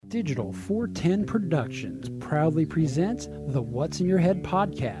Digital 410 Productions proudly presents the What's in Your Head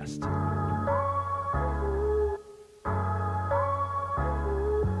podcast.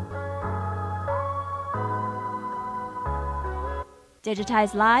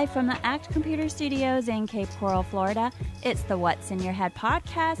 Digitized live from the ACT Computer Studios in Cape Coral, Florida, it's the What's in Your Head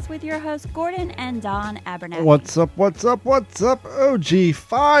podcast with your hosts Gordon and Don Abernathy. What's up,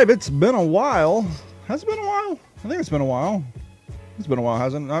 OG5? It's been a while. Has it been a while? I think it's been a while. It's been a while,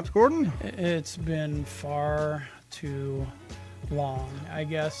 hasn't it, not, Gordon? It's been far too long. I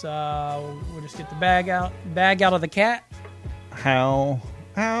guess we'll just get the bag out of the cat. How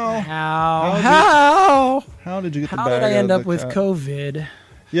did you get the bag How did I end out up of with the cat? COVID?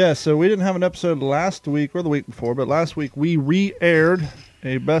 Yeah, so we didn't have an episode last week or the week before, but last week we re-aired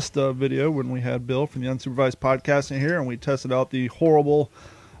a best of video when we had Bill from the Unsupervised Podcast in here, and we tested out the horrible,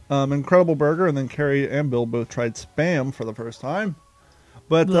 incredible burger, and then Carrie and Bill both tried Spam for the first time.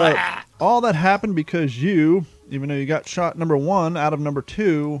 But all that happened because you, even though you got shot number 1 out of number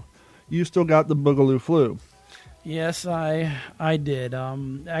 2, you still got the Boogaloo flu. Yes, I did.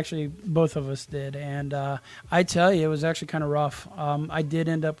 Actually, both of us did. And I tell you, it was actually kind of rough. I did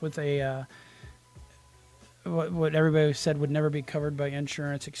end up with a what everybody said would never be covered by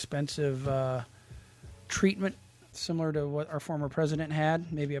insurance, expensive treatment, similar to what our former president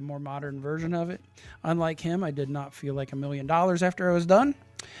had, maybe a more modern version of it. Unlike him, I did not feel like $1 million after I was done.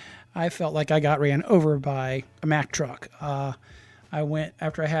 I felt like I got ran over by a Mack truck. I went,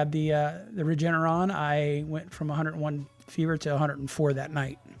 after I had the Regeneron, I went from 101 fever to 104 that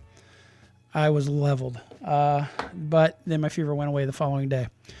night. I was leveled. But then my fever went away the following day.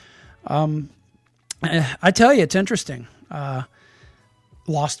 I tell you, it's interesting.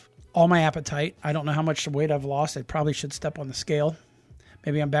 Lost all my appetite. I don't know how much weight I've lost. I probably should step on the scale.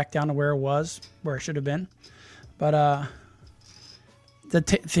 Maybe I'm back down to where I should have been. But the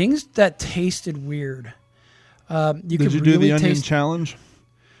things that tasted weird. Did you do the onion challenge?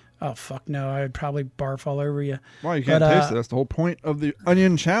 Oh, fuck no. I would probably barf all over you. Well, you can't taste it. That's the whole point of the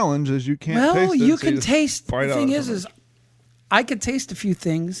onion challenge is you can't taste it. Well, you can taste. The thing is I could taste a few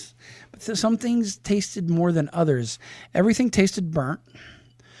things, but some things tasted more than others. Everything tasted burnt,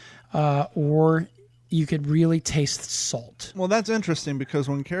 or you could really taste salt. Well, that's interesting because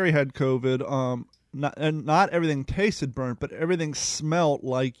when Carrie had COVID, not everything tasted burnt, but everything smelled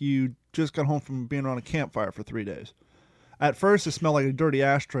like you just got home from being on a campfire for 3 days. At first, it smelled like a dirty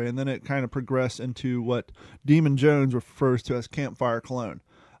ashtray, and then it kind of progressed into what Demon Jones refers to as campfire cologne.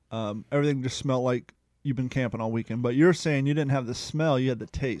 Everything just smelled like you've been camping all weekend. But you're saying you didn't have the smell, you had the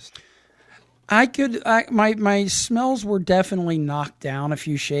taste. My smells were definitely knocked down a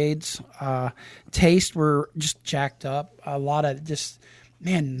few shades. Taste were just jacked up. A lot of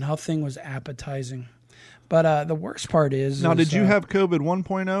nothing was appetizing. But the worst part is... Now, did you have COVID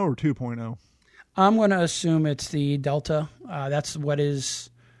 1.0 or 2.0? I'm going to assume it's the Delta. That's what is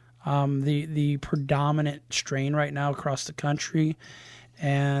the predominant strain right now across the country.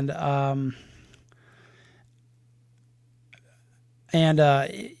 And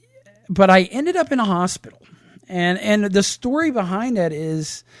but I ended up in a hospital. And the story behind that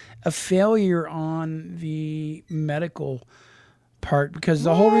is a failure on the medical part, because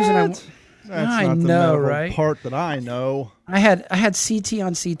the whole reason That's not the medical part that I know. I had CT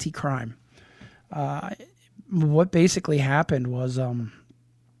on CT crime. What basically happened was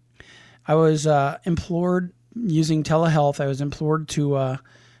I was implored using telehealth. I was implored to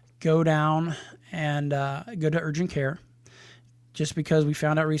go down and go to urgent care, just because we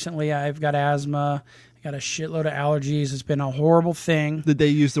found out recently I've got asthma. I got a shitload of allergies. It's been a horrible thing. Did they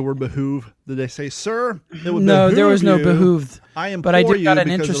use the word behoove? Did they say, "Sir"? No, there was no behooved. I implore you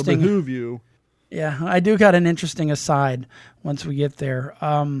because it'll behoove you. Yeah, I do got an interesting aside once we get there.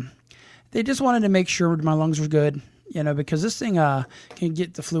 They just wanted to make sure my lungs were good, because this thing can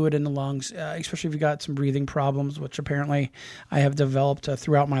get the fluid in the lungs, especially if you got some breathing problems, which apparently I have developed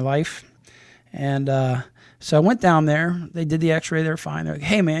throughout my life. And so I went down there. They did the x-ray. They're fine. They're like,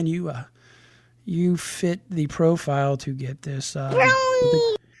 "Hey, man, you fit the profile to get this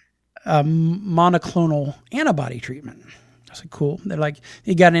monoclonal antibody treatment." I said, "Cool." They're like,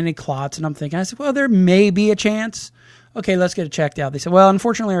 "You got any clots?" And I'm thinking, I said, "Well, there may be a chance. Okay, let's get it checked out." They said, "Well,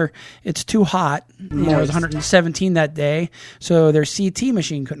 unfortunately, it's too hot. It was 117 that day, so their CT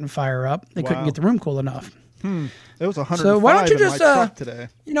machine couldn't fire up. They couldn't get the room cool enough." It was 105 so why don't you in just, my truck today.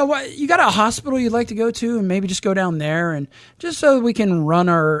 You know what? You got a hospital you'd like to go to, and maybe just go down there, and just so we can run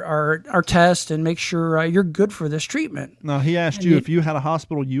our test and make sure you're good for this treatment. No, he asked you if you had a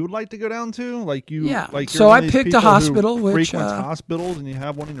hospital you would like to go down to, Yeah. So I picked a hospital, which frequents hospitals, and you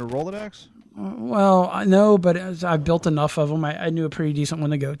have one in your Rolodex. Well, I know, but I built enough of them. I knew a pretty decent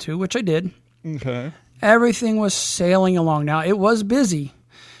one to go to, which I did. Okay. Everything was sailing along. Now, it was busy,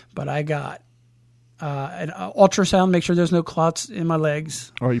 but I got an ultrasound, make sure there's no clots in my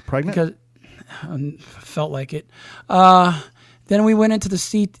legs. Are you pregnant? Because I felt like it. Then we went into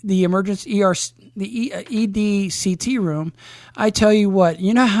the emergency the ED CT room. I tell you what,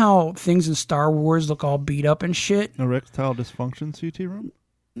 you know how things in Star Wars look all beat up and shit? Erectile dysfunction CT room?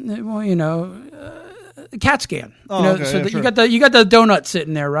 Well, you know, CAT scan. Oh, okay, so yeah, that sure. you got the donut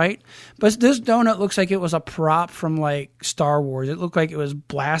sitting there, right? But this donut looks like it was a prop from like Star Wars. It looked like it was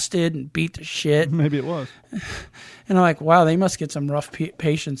blasted and beat to shit. Maybe it was. And I'm like, wow, they must get some rough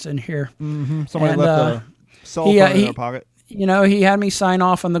patients in here. Mm-hmm. Somebody And, left a cell phone in their pocket. You know, he had me sign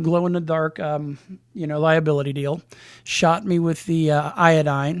off on the glow-in-the-dark, liability deal. Shot me with the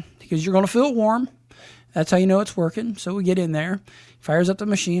iodine because you're going to feel warm. That's how you know it's working. So we get in there. Fires up the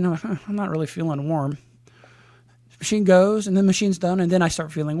machine. I'm like, I'm not really feeling warm. Machine goes, and the machine's done, and then I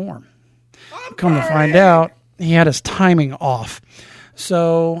start feeling warm. Come to find out, he had his timing off.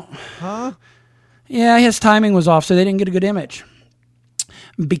 So, yeah, his timing was off, so they didn't get a good image.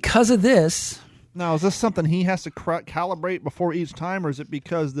 Because of this... Now, is this something he has to calibrate before each time, or is it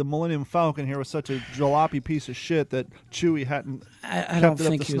because the Millennium Falcon here was such a jalopy piece of shit that Chewie hadn't I don't kept it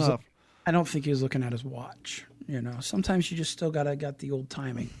think up to he was. snuff? I don't think he was looking at his watch. You know, sometimes you just still got the old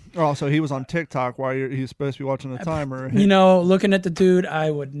timing. Oh, so he was on TikTok while he's supposed to be watching the timer. You know, looking at the dude,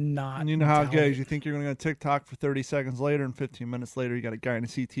 I would not. And you know how it doubt goes. You think you're going to go to TikTok for 30 seconds later, and 15 minutes later, you got a guy in a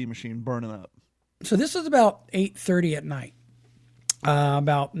CT machine burning up. So this was about 8:30 at night.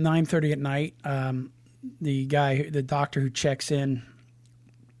 About 9:30 at night, the doctor who checks in,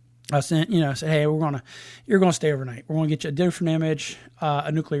 said, "Hey, you're gonna stay overnight. We're gonna get you a different image,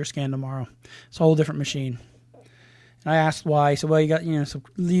 a nuclear scan tomorrow. It's a whole different machine." And I asked why. He said, "Well, you got so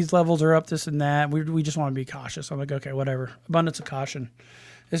these levels are up, this and that. We just want to be cautious." I'm like, "Okay, whatever. Abundance of caution.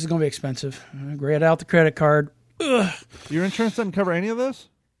 This is gonna be expensive." I grayed out the credit card. Ugh. Your insurance doesn't cover any of this?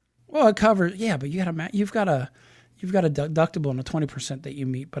 Well, it covers, yeah, but you've got a deductible and a 20% that you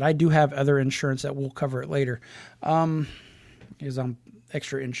meet. But I do have other insurance that will cover it later, because I'm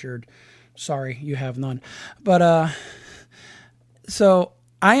extra insured. Sorry, you have none. But so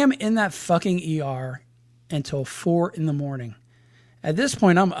I am in that fucking ER until 4 a.m. At this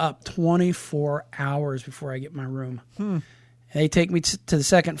point, I'm up 24 hours before I get my room. They take me to the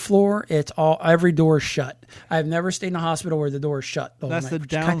second floor. It's every door is shut. I've never stayed in a hospital where the door is shut. That's the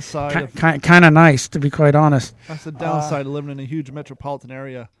downside. Kind of nice, to be quite honest. That's the downside of living in a huge metropolitan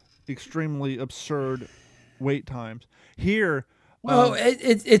area. Extremely absurd wait times. Here, well,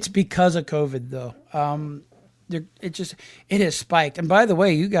 it's because of COVID though. It has spiked. And by the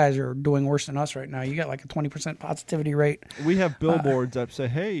way, you guys are doing worse than us right now. You got like a 20% positivity rate. We have billboards that say,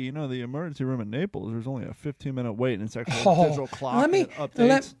 "Hey, the emergency room in Naples, there's only a 15-minute wait," and it's actually a digital clock.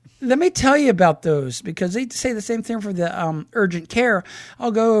 Let me tell you about those, because they say the same thing for the urgent care.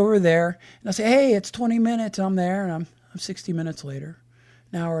 I'll go over there and I'll say, "Hey, it's 20 minutes." I'm there, and I'm 60 minutes later,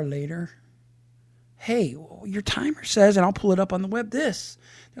 an hour later. "Hey, your timer says," and I'll pull it up on the web, this.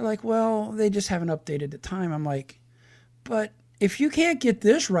 They're like, "Well, they just haven't updated the time." I'm like, but if you can't get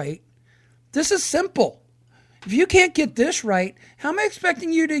this right, this is simple. If you can't get this right, how am I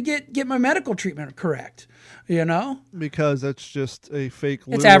expecting you to get my medical treatment correct? Because that's just a fake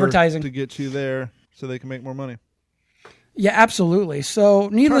lure. It's advertising to get you there so they can make more money. Yeah, absolutely. So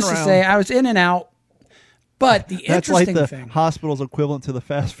needless to say, I was in and out. But the interesting That's like the thing, hospital's equivalent to the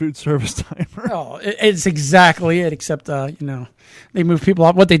fast food service timer. Oh, it's exactly it. Except they move people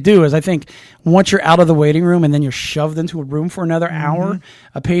out. What they do is, I think, once you're out of the waiting room and then you're shoved into a room for another hour,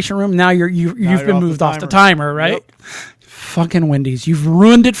 a patient room. Now you've been moved off the timer, right? Yep. Fucking Wendy's, you've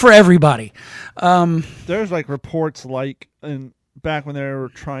ruined it for everybody. There's like reports back when they were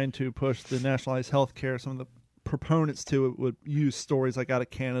trying to push the nationalized health care, some of the proponents to it would use stories like out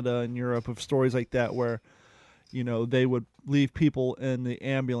of Canada and Europe of stories like that where they would leave people in the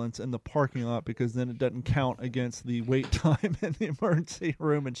ambulance in the parking lot because then it doesn't count against the wait time in the emergency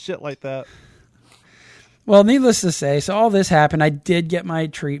room and shit like that. Well, needless to say, so all this happened. I did get my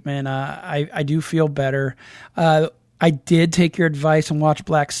treatment. I do feel better. I did take your advice and watch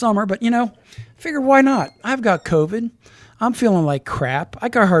Black Summer, but figure why not? I've got COVID. I'm feeling like crap. I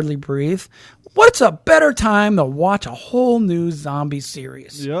can hardly breathe. What's a better time to watch a whole new zombie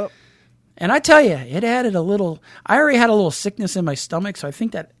series? Yep. And I tell you, it added a little. I already had a little sickness in my stomach, so I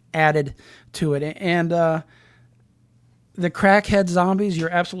think that added to it. And the crackhead zombies, you're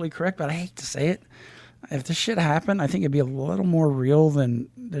absolutely correct, but I hate to say it. if this shit happened, I think it'd be a little more real than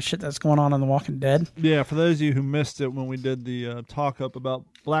the shit that's going on The Walking Dead. Yeah, for those of you who missed it when we did the talk-up about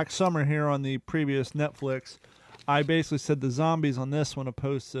Black Summer here on the previous Netflix, I basically said the zombies on this one,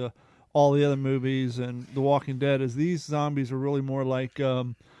 opposed to all the other movies and The Walking Dead, is these zombies are really more like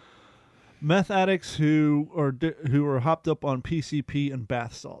meth addicts who are hopped up on PCP and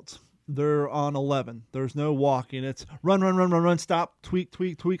bath salts. They're on 11. There's no walking. It's run, stop, tweak,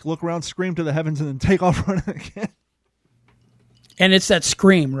 look around, scream to the heavens, and then take off running again. And it's that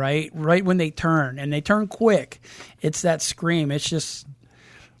scream, right? Right when they turn, and they turn quick. It's that scream. It's just,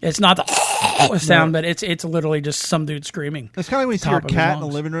 it's not the sound, but it's literally just some dude screaming. It's kind of like when you see your cat in the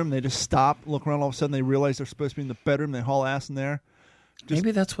living room, they just stop, look around, all of a sudden they realize they're supposed to be in the bedroom, they haul ass in there. Just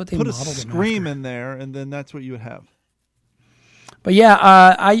maybe that's what they put a modeled scream in there, and then that's what you would have. But yeah,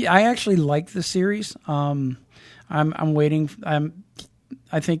 I actually like the series. I'm waiting.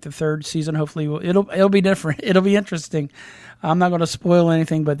 I think the third season hopefully it'll be different. It'll be interesting. I'm not going to spoil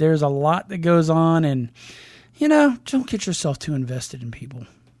anything, but there's a lot that goes on, and don't get yourself too invested in people.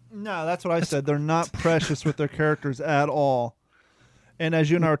 No, that's what I said. They're not precious with their characters at all. And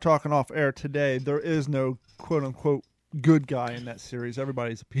as you and I were talking off air today, there is no quote unquote good guy in that series.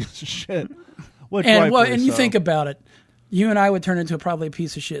 Everybody's a piece of shit. And you think about it. You and I would turn into probably a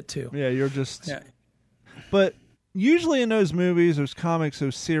piece of shit too. Yeah, you're just... Yeah. But usually in those movies, those comics,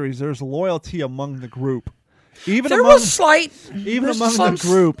 those series, there's loyalty among the group. Even among the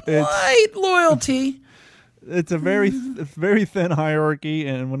group, slight loyalty. It's a very thin hierarchy,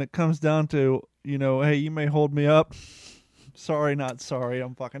 and when it comes down to, hey, you may hold me up. Sorry, not sorry.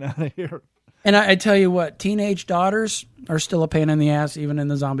 I'm fucking out of here. And I tell you what, teenage daughters are still a pain in the ass, even in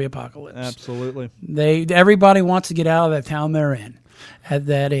the zombie apocalypse. Absolutely. Everybody wants to get out of the town they're in at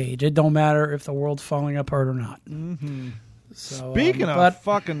that age. It don't matter if the world's falling apart or not. Mm-hmm. So, Speaking of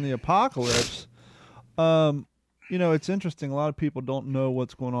fucking the apocalypse, it's interesting. A lot of people don't know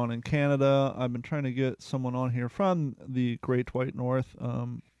what's going on in Canada. I've been trying to get someone on here from the Great White North. I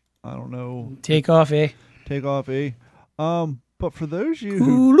don't know. Take off, eh? But for those of you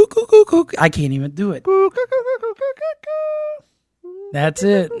who... I can't even do it. That's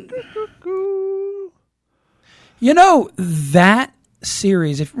it. That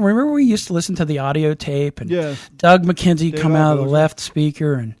series, remember we used to listen to the audio tape, and Doug McKenzie come out of the left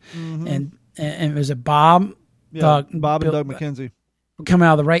speaker, and it was a Bob... Yeah, Bob and Doug McKenzie. Come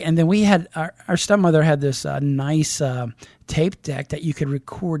out of the right, and then we had... Our stepmother had this nice tape deck that you could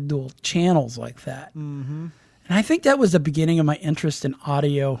record dual channels like that. Mm-hmm. And I think that was the beginning of my interest in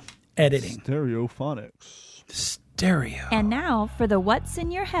audio editing. Stereophonics. Stereo. And now for the What's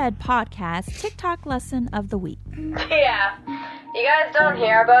in Your Head podcast TikTok lesson of the week. Yeah, you guys don't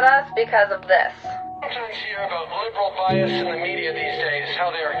hear about us because of this. Sometimes hear about liberal bias in the media these days,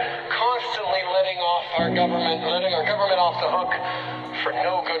 how they're constantly letting our government off the hook for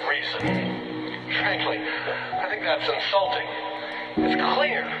no good reason. Frankly, I think that's insulting. It's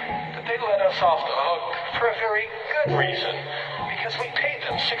clear that they let us off the hook for a very good reason, because we paid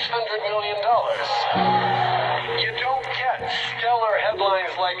them $600 million. You don't get stellar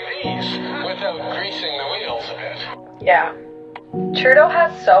headlines like these without greasing the wheels a bit. Yeah. Trudeau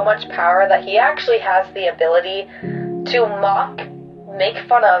has so much power that he actually has the ability to mock, make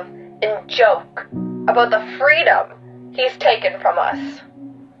fun of, and joke about the freedom he's taken from us.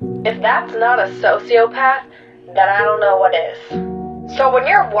 If that's not a sociopath, then I don't know what is. So when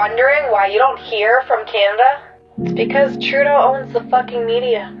you're wondering why you don't hear from Canada, it's because Trudeau owns the fucking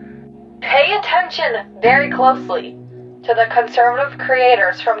media. Pay attention very closely to the conservative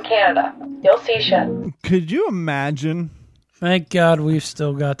creators from Canada. You'll see shit. Could you imagine? Thank God we've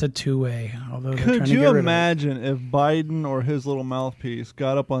still got the two-way. Although could you imagine if Biden or his little mouthpiece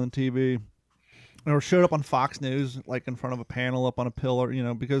got up on the TV or showed up on Fox News, like in front of a panel up on a pillar,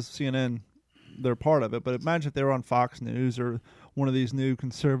 because CNN, they're part of it. But imagine if they were on Fox News or one of these new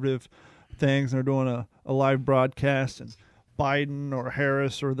conservative things, and they're doing a live broadcast, and Biden or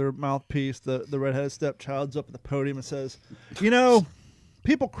Harris or their mouthpiece, the redheaded stepchild's up at the podium and says,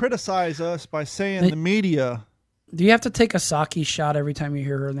 people criticize us by saying the media. Do you have to take a Psaki shot every time you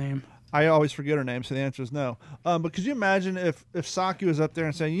hear her name? I always forget her name, so the answer is no. But could you imagine if Psaki was up there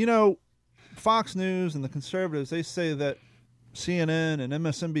and saying, Fox News and the conservatives, they say that CNN and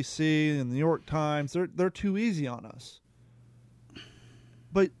MSNBC and the New York Times, they're too easy on us.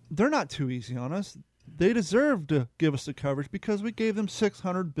 But they're not too easy on us. They deserve to give us the coverage because we gave them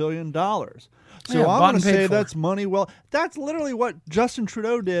 $600 billion. So I'm going to say that's money well. That's literally what Justin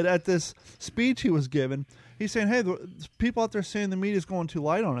Trudeau did at this speech he was given. He's saying, hey, the people out there saying the media's going too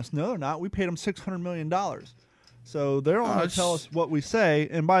light on us. No, they're not. We paid them $600 million. So they're only going to tell us what we say.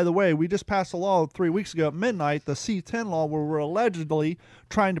 And by the way, we just passed a law 3 weeks ago at midnight, the C-10 law, where we're allegedly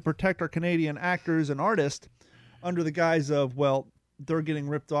trying to protect our Canadian actors and artists under the guise of, well, they're getting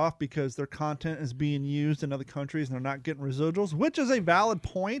ripped off because their content is being used in other countries and they're not getting residuals, which is a valid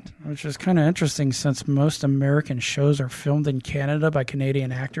point. Which is kind of interesting since most American shows are filmed in Canada by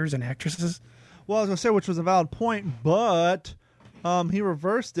Canadian actors and actresses. Well, I was going to say, which was a valid point, but he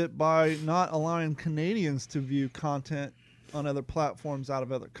reversed it by not allowing Canadians to view content on other platforms out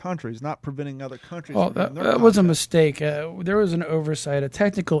of other countries, not preventing other countries Well, from that was a mistake. There was an oversight, a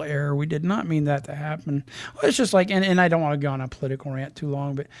technical error. We did not mean that to happen. Well, it's just like, and I don't want to go on a political rant too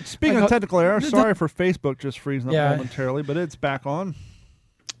long, but Speaking of technical error, sorry for Facebook just freezing up momentarily, but it's back on.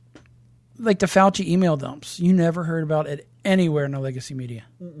 Like the Fauci email dumps, you never heard about it anywhere in the legacy media,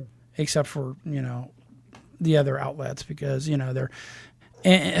 except for, the other outlets, because, they're...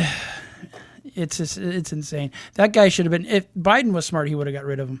 It's insane. That guy should have been. If Biden was smart, he would have got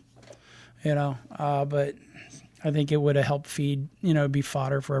rid of him. But I think it would have helped feed. Be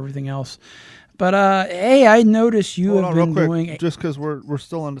fodder for everything else. But hey, I noticed you have been doing. Just because we're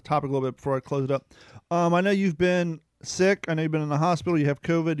still on the topic a little bit before I close it up. I know you've been sick. I know you've been in the hospital. You have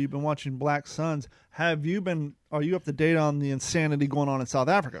COVID. You've been watching Black Suns. Are you up to date on the insanity going on in South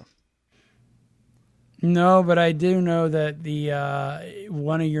Africa? No, but I do know that the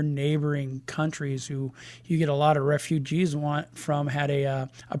one of your neighboring countries, who you get a lot of refugees from, had a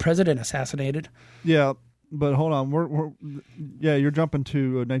president assassinated. Yeah, but hold on, you're jumping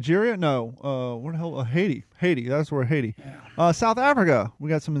to Nigeria? No, where the hell? Haiti. That's where Haiti. Yeah. South Africa. We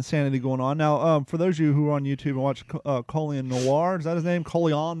got some insanity going on now. For those of you who are on YouTube and watch Colion Noir, is that his name?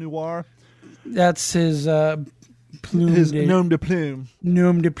 Colion Noir. That's his. His nom de plume.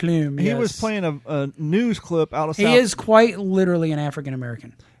 Nom de plume, yes. He was playing a news clip out of South... He is quite literally an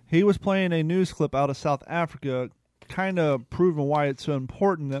African-American. He was playing a news clip out of South Africa, kind of proving why it's so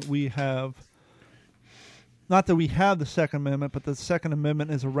important that we have... Not that we have the Second Amendment, but the Second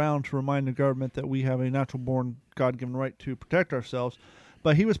Amendment is around to remind the government that we have a natural-born, God-given right to protect ourselves.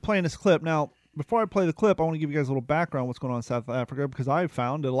 But he was playing this clip. Now, before I play the clip, I want to give you guys a little background on what's going on in South Africa, because I've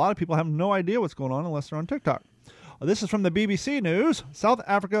found that a lot of people have no idea what's going on unless they're on TikTok. This is from the BBC News. South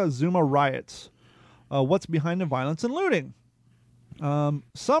Africa Zuma riots. What's behind the violence and looting?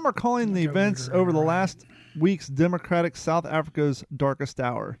 Some are calling the events over the last week's democratic South Africa's darkest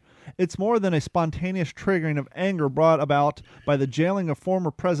hour. It's more than a spontaneous triggering of anger brought about by the jailing of former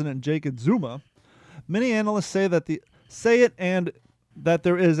President Jacob Zuma. Many analysts say that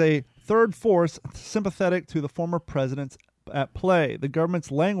there is a third force sympathetic to the former president at play. The government's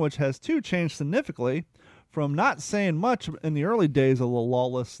language has too changed significantly, from not saying much in the early days of the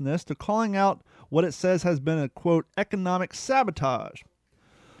lawlessness to calling out what it says has been a, quote, economic sabotage.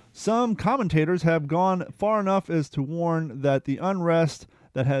 Some commentators have gone far enough as to warn that the unrest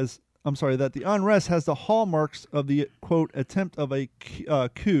has the hallmarks of the, quote, attempt of a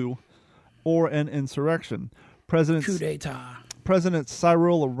coup or an insurrection. Coup d'etat. President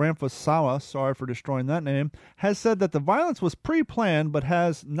Cyril Ramaphosa, sorry for destroying that name, has said that the violence was pre-planned, but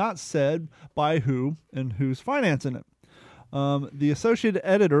has not said by who and who's financing it. The associate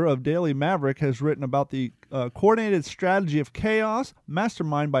editor of Daily Maverick has written about the coordinated strategy of chaos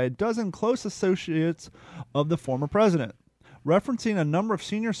masterminded by a dozen close associates of the former president, referencing a number of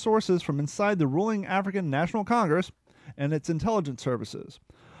senior sources from inside the ruling African National Congress and its intelligence services.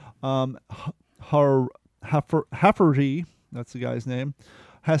 Hafferi, that's the guy's name,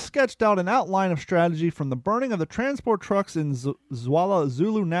 has sketched out an outline of strategy from the burning of the transport trucks in Zwala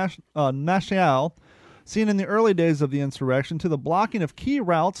Zulu National, seen in the early days of the insurrection, to the blocking of key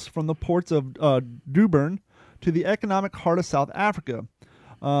routes from the ports of Durban to the economic heart of South Africa,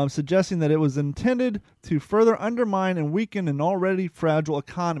 suggesting that it was intended to further undermine and weaken an already fragile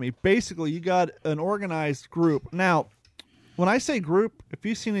economy. Basically, you got an organized group. Now, when I say group, if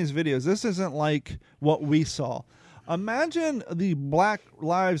you've seen these videos, this isn't like what we saw. Imagine the Black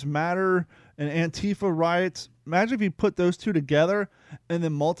Lives Matter and Antifa riots. Imagine if you put those two together and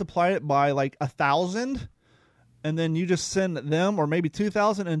then multiply it by like 1,000, and then you just send them, or maybe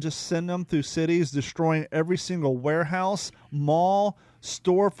 2,000, and just send them through cities, destroying every single warehouse, mall,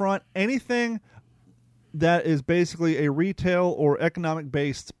 storefront, anything that is basically a retail or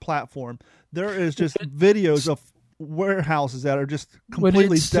economic-based platform. There is just videos of warehouses that are just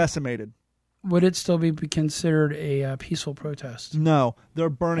completely decimated. Would it still be considered a peaceful protest? No, they're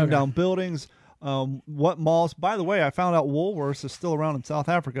burning down buildings. What malls? By the way, I found out Woolworths is still around in South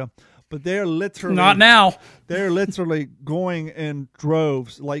Africa, but they're literally not now. They're literally going in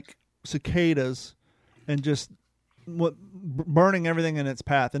droves like cicadas, and just burning everything in its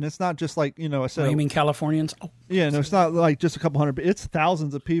path. And it's not just like, I said. Oh, you mean Californians? Oh. Yeah, no, it's not like just a couple hundred. It's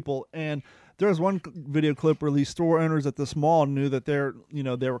thousands of people. And there was one video clip where these store owners at this mall knew that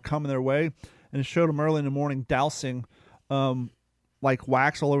they were coming their way, and it showed them early in the morning dousing like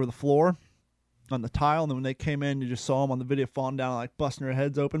wax all over the floor on the tile. And then when they came in, you just saw them on the video falling down, like busting their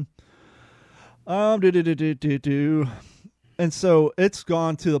heads open. And so it's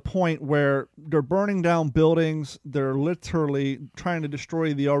gone to the point where they're burning down buildings. They're literally trying to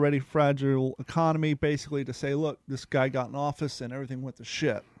destroy the already fragile economy, basically to say, look, this guy got in office and everything went to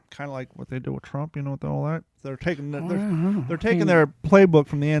shit. Kind of like what they did with Trump, with all that. They're taking their playbook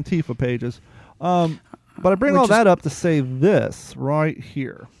from the Antifa pages. But I bring all that up to say this right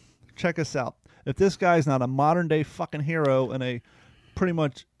here. Check us out. If this guy's not a modern day fucking hero in a pretty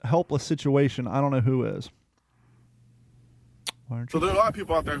much helpless situation, I don't know who is. So there are a lot of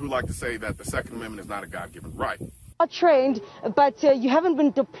people out there who like to say that the Second Amendment is not a God-given right. Are trained, but you haven't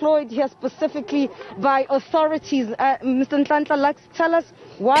been deployed here specifically by authorities. Mr. Nhlanhla, tell us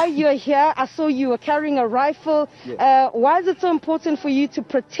why you're here. I saw you were carrying a rifle. Yes. Why is it so important for you to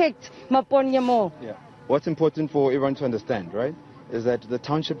protect Maponya Mall? Yeah. What's important for everyone to understand, right, is that the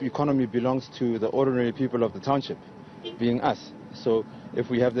township economy belongs to the ordinary people of the township, being us. So if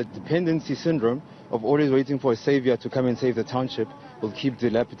we have the dependency syndrome of always waiting for a savior to come and save the township, we'll keep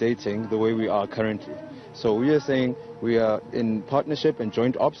dilapidating the way we are currently. So we are saying we are in partnership and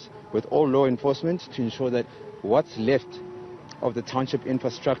joint ops with all law enforcement to ensure that what's left of the township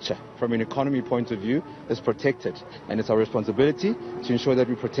infrastructure from an economy point of view is protected. And it's our responsibility to ensure that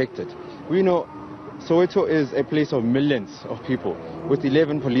we protect it. We know Soweto is a place of millions of people with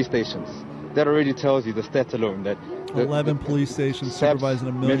 11 police stations. That already tells you the stats alone that 11 police stations supervising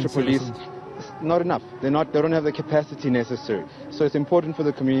a million citizens. Not enough. They don't have the capacity necessary. So it's important for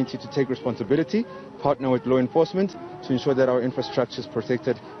the community to take responsibility, partner with law enforcement to ensure that our infrastructure is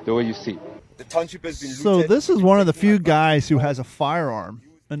protected the way you see. The township has been looted. So this is one of the few guys who has a firearm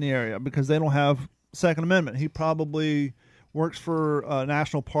in the area because they don't have Second Amendment. He probably works for a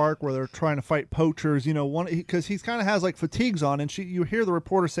national park where they're trying to fight poachers, because he kind of has like fatigues on, and you hear the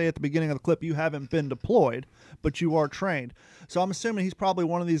reporter say at the beginning of the clip, you haven't been deployed, but you are trained. So I'm assuming he's probably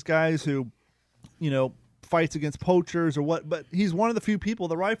one of these guys who, fights against poachers or what, but he's one of the few people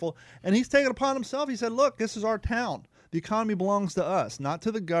with a rifle, and he's taken it upon himself. He said, look, this is our town. The economy belongs to us, not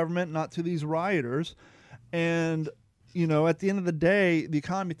to the government, not to these rioters. And, at the end of the day, the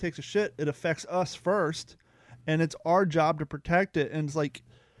economy takes a shit. It affects us first. And it's our job to protect it. And it's like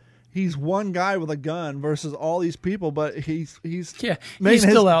he's one guy with a gun versus all these people, but he's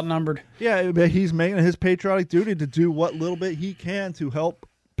still outnumbered. Yeah, but he's making his patriotic duty to do what little bit he can to help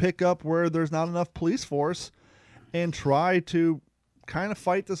pick up where there's not enough police force and try to kind of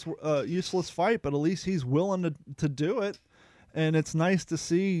fight this useless fight. But at least he's willing to do it. And it's nice to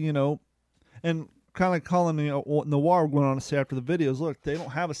see, and kind of calling Noir going on to say after the videos, look, they don't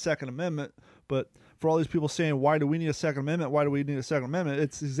have a Second Amendment, but for all these people saying, why do we need a Second Amendment? Why do we need a Second Amendment?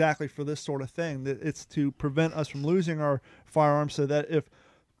 It's exactly for this sort of thing. It's to prevent us from losing our firearms so that if,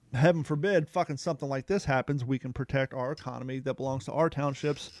 heaven forbid, fucking something like this happens, we can protect our economy that belongs to our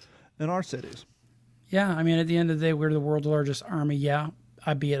townships and our cities. Yeah, I mean, at the end of the day, we're the world's largest army. Yeah,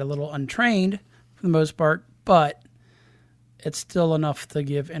 albeit a little untrained for the most part, but it's still enough to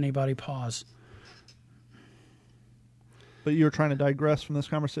give anybody pause. But you're trying to digress from this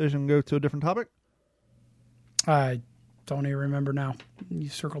conversation and go to a different topic? I don't even remember now. You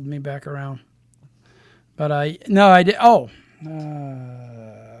circled me back around. But I did. Oh.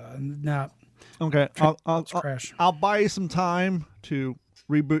 No. Okay. Crash. I'll buy you some time to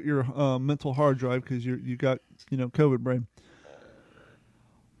reboot your mental hard drive because you got, COVID brain.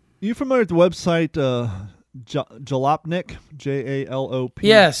 You familiar with the website Jalopnik? Jalop?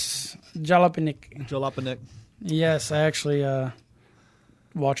 Yes. Jalopnik. Jalopnik. Yes, I actually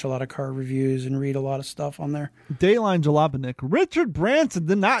watch a lot of car reviews and read a lot of stuff on there. Dayline Jalopnik. Richard Branson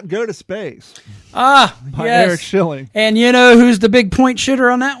did not go to space. By yes. Eric Schilling. And you know who's the big point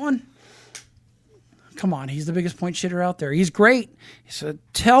shitter on that one? Come on, he's the biggest point shitter out there. He's great. He's an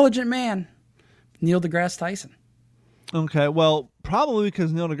intelligent man. Neil deGrasse Tyson. Okay, well, probably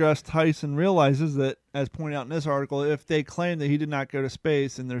because Neil deGrasse Tyson realizes that, as pointed out in this article, if they claim that he did not go to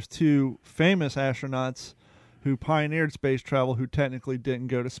space and there's two famous astronauts who pioneered space travel who technically didn't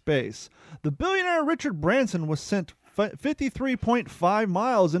go to space. The billionaire Richard Branson was sent 53.5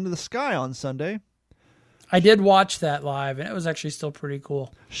 miles into the sky on Sunday. I did watch that live, and it was actually still pretty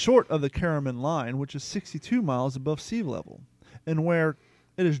cool. Short of the Kármán line, which is 62 miles above sea level, and where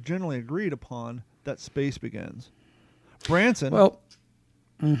it is generally agreed upon that space begins. Branson... Well,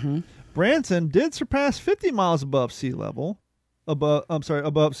 Mm-hmm. Branson did surpass 50 miles above sea level,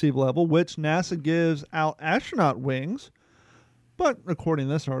 above sea level, which NASA gives out astronaut wings. But according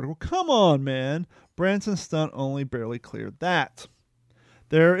to this article, come on, man, Branson's stunt only barely cleared that.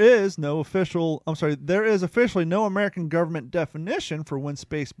 There is officially no American government definition for when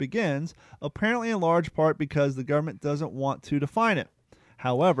space begins, apparently in large part because the government doesn't want to define it.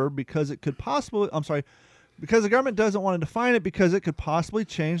 However, because the government doesn't want to define it because it could possibly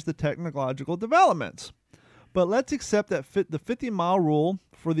change the technological developments. But let's accept that the 50-mile rule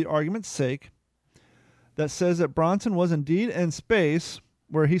for the argument's sake that says that Branson was indeed in space,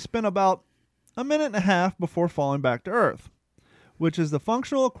 where he spent about a minute and a half before falling back to Earth, which is the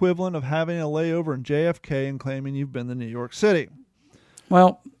functional equivalent of having a layover in JFK and claiming you've been to New York City.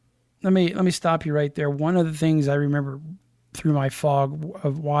 Well, let me stop you right there. One of the things I remember through my fog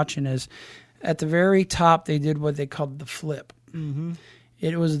of watching is at the very top they did what they called the flip. Mm-hmm.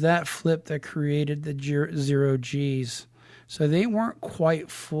 It was that flip that created the 0 Gs. So they weren't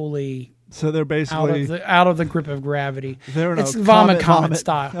quite fully So they're basically out of the grip of gravity. They're in it's a vomit comet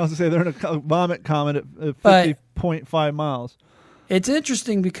style. I was going to say they're in a vomit comet at 50.5 miles. It's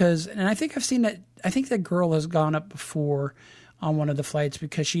interesting because, and I think I've seen that. I think that girl has gone up before on one of the flights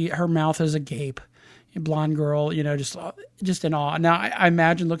because her mouth is agape. A blonde girl, just in awe. Now I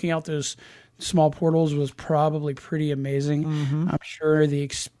imagine looking out those small portals was probably pretty amazing. Mm-hmm. I'm sure the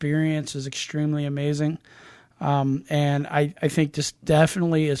experience is extremely amazing. And I think this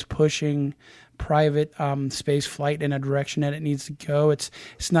definitely is pushing private space flight in a direction that it needs to go. It's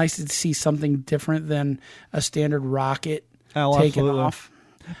nice to see something different than a standard rocket taking off.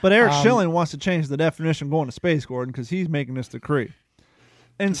 But Eric Schilling wants to change the definition of going to space, Gordon, because he's making this decree.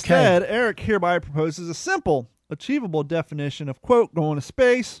 Instead, Eric hereby proposes a simple, achievable definition of, quote, going to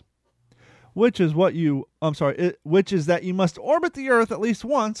space, which is that you must orbit the Earth at least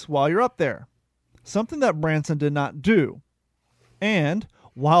once while you're up there. Something that Branson did not do. And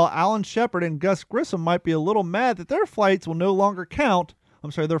while Alan Shepard and Gus Grissom might be a little mad that their flights will no longer count,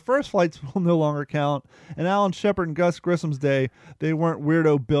 their first flights will no longer count, and Alan Shepard and Gus Grissom's day, they weren't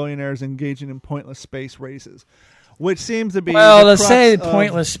weirdo billionaires engaging in pointless space races. Which seems to be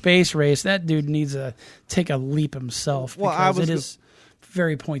pointless space race. That dude needs to take a leap himself because it is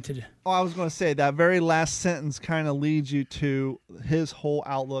very pointed. Oh, I was going to say that very last sentence kind of leads you to his whole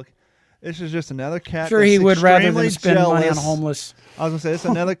outlook. This is just another cat. Sure, he would rather than spend money on homeless. I was going to say it's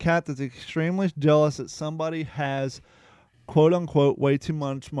another cat that's extremely jealous that somebody has, quote unquote, way too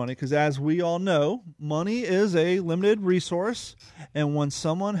much money. Because as we all know, money is a limited resource, and when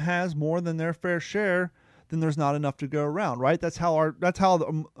someone has more than their fair share, then there's not enough to go around, right? That's how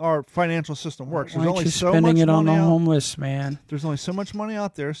our financial system works. There's only so spending much it on the homeless, man. There's only so much money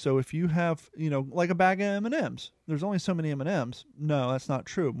out there. So if you have, like a bag of M&Ms, there's only so many M&Ms. No, that's not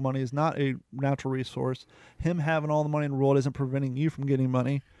true. Money is not a natural resource. Him having all the money in the world isn't preventing you from getting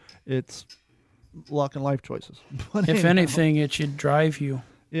money. It's luck and life choices. But if anything, it should drive you.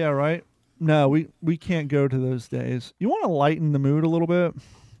 Yeah, right. No, we can't go to those days. You want to lighten the mood a little bit?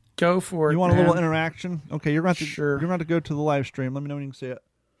 Go for it. You want man. a little interaction? Okay, you're going to Sure. You're going to go to the live stream. Let me know when you can see it.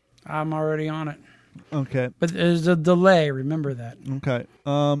 I'm already on it. Okay, but there's a delay. Remember that. Okay.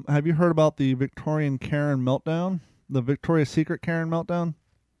 Have you heard about the Victorian Karen meltdown? The Victoria's Secret Karen meltdown?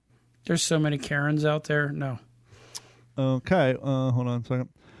 There's so many Karens out there. No. Okay. Hold on a second.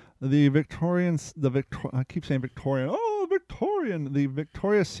 I keep saying Victorian. Oh, Victorian. The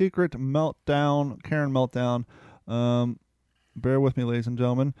Victoria's Secret meltdown, Karen meltdown. Bear with me, ladies and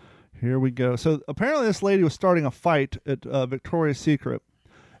gentlemen. Here we go. So apparently this lady was starting a fight at Victoria's Secret.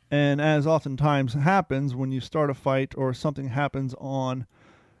 And as oftentimes happens when you start a fight or something happens on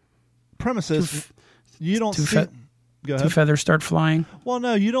premises, you don't see... Go ahead. Two feathers start flying? Well,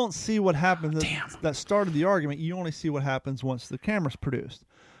 no, you don't see what happened that started the argument. You only see what happens once the camera's produced.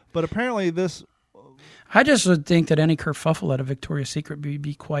 But apparently this... I just would think that any kerfuffle at a Victoria's Secret would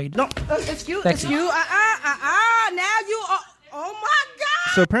be quite... No, excuse. Now you are... Oh, my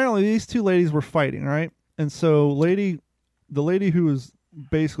God! So apparently these two ladies were fighting, right? And so the lady who was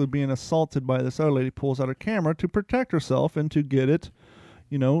basically being assaulted by this other lady pulls out her camera to protect herself and to get it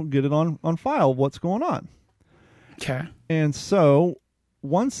on file, what's going on. Okay. And so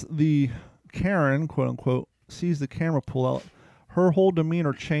once the Karen, quote unquote, sees the camera pull out, her whole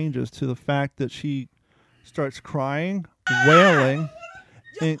demeanor changes to the fact that she starts crying, wailing.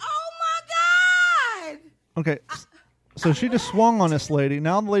 Oh, my God! Okay. So she just swung on this lady.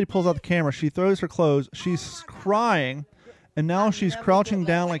 Now the lady pulls out the camera. She throws her clothes. She's crying, and now she's crouching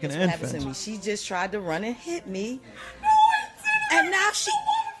down like an infant. She just tried to run and hit me. And now she...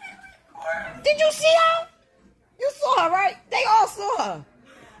 Did you see her? You saw her, right? They all saw her.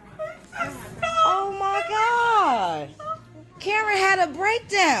 Oh my God. Karen had a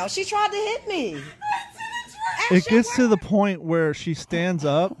breakdown. She tried to hit me. It gets to the point where she stands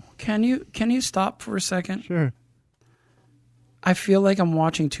up. Can you stop for a second? Sure. I feel like I'm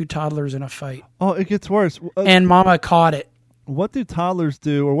watching two toddlers in a fight. Oh, it gets worse. And Mama caught it. What do toddlers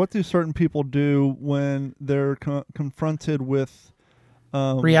do, or what do certain people do when they're confronted with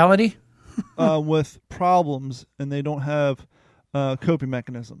reality? With problems, and they don't have coping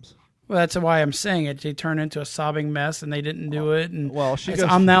mechanisms? Well, that's why I'm saying it. They turn into a sobbing mess, and they didn't do it. And well,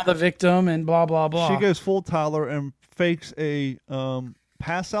 I'm now the victim, and blah blah blah. She goes full toddler and fakes a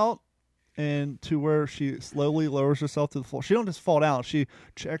pass out, and to where she slowly lowers herself to the floor. She don't just fall down. She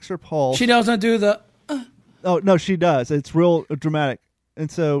checks her pulse. She doesn't do the. Oh no, she does. It's real dramatic. And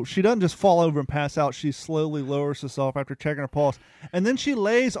so she doesn't just fall over and pass out. She slowly lowers herself after checking her pulse. And then she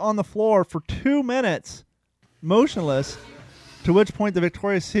lays on the floor for 2 minutes, motionless, to which point the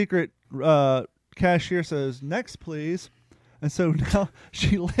Victoria's Secret cashier says, "Next, please." And so now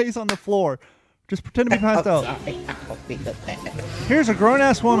she lays on the floor, just pretend to be passed out. Here's a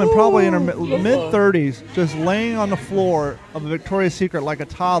grown-ass woman, probably in her mid-30s, just laying on the floor of a Victoria's Secret like a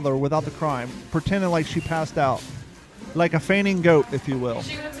toddler without the crime, pretending like she passed out. Like a fainting goat, if you will.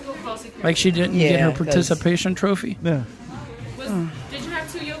 Like she didn't get her participation trophy? Yeah. Did you have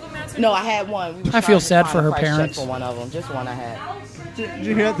 2 yoga mats? No, I had one. I feel sad for her parents. For one of them. Just one I had.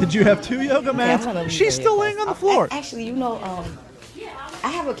 Did you have 2 yoga mats? She's still laying on the floor. Actually, I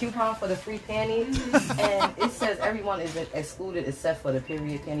have a coupon for the free panties, and it says everyone is excluded except for the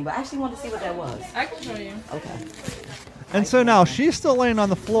period panty. But I actually want to see what that was. I can show you. Okay. And so now she's still laying on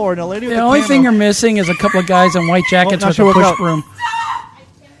the floor, and the lady with the the only camera, thing you're missing is a couple of guys in white jackets with a push broom.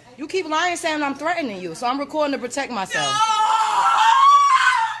 You keep lying, saying I'm threatening you, so I'm recording to protect myself.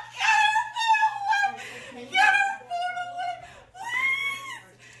 Lady,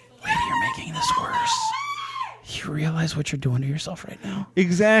 you're making this worse. You realize what you're doing to yourself right now?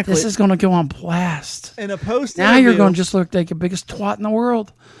 Exactly. This is going to go on blast. In a post now you're going to just look like the biggest twat in the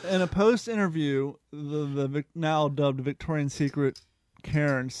world. In a post interview, the now dubbed Victorian Secret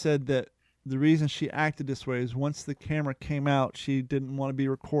Karen said that the reason she acted this way is once the camera came out, she didn't want to be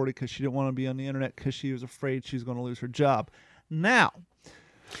recorded because she didn't want to be on the internet because she was afraid she was going to lose her job. Now,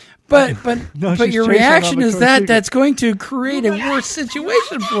 but your reaction is Secret. that's going to create a worse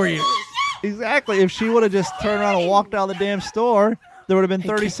situation for you. Exactly. If she would have just turned around and walked out of the damn store, there would have been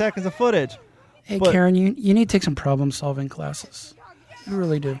 30 seconds of footage. Hey, Karen, you need to take some problem-solving classes. You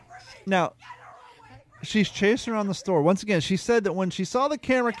really do. Now, she's chasing around the store. Once again, she said that when she saw the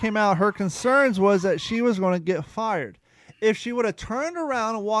camera came out, her concerns was that she was going to get fired. If she would have turned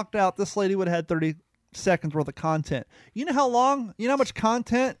around and walked out, this lady would have had 30 seconds worth of content. You know how much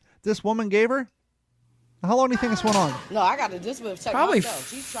content this woman gave her? How long do you think this went on? No, I got to just check probably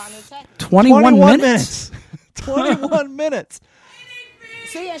myself. She's trying to attack me. 21 minutes. 21 minutes.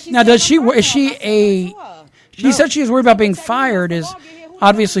 Now, does she? Is she a? She said she was worried about being fired. Is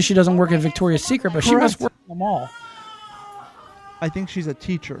obviously she doesn't work at Victoria's Secret, but she must work at them all. I think she's a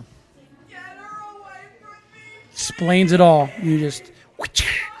teacher. Explains it all. You just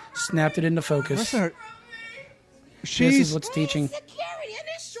snapped it into focus. Listen, this is what's teaching.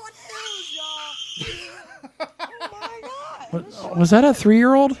 Was that a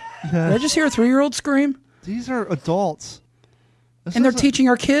 3-year-old? Yeah. Did I just hear a 3-year-old scream? These are adults. And they're teaching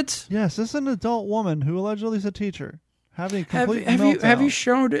our kids? Yes, this is an adult woman who allegedly is a teacher. Having a complete meltdown. Have you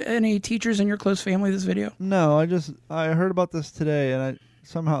showed any teachers in your close family this video? No, I heard about this today, and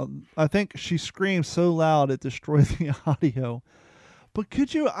I think she screamed so loud it destroyed the audio. But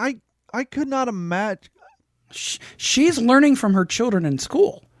could you? I could not imagine. She's learning from her children in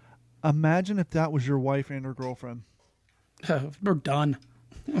school. Imagine if that was your wife and her girlfriend. We're done.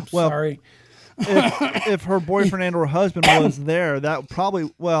 I'm well, sorry. if her boyfriend and her husband was there, that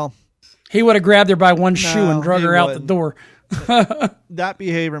probably, he would have grabbed her by one shoe and drug her out the door. That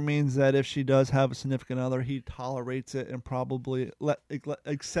behavior means that if she does have a significant other, he tolerates it and probably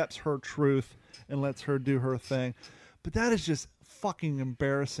accepts her truth and lets her do her thing. But that is just fucking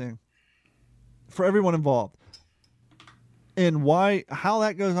embarrassing for everyone involved. And how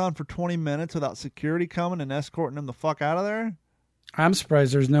that goes on for 20 minutes without security coming and escorting them the fuck out of there? I'm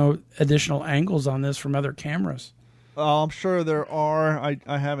surprised there's no additional angles on this from other cameras. Oh, I'm sure there are.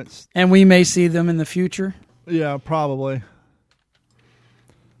 I haven't. And we may see them in the future? Yeah, probably.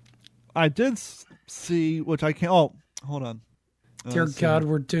 I did see, which I can't. Oh, hold on. Dear God,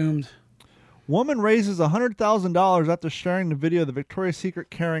 we're doomed. Woman raises $100,000 after sharing the video of the Victoria's Secret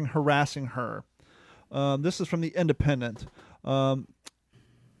Karen harassing her. This is from The Independent. Why?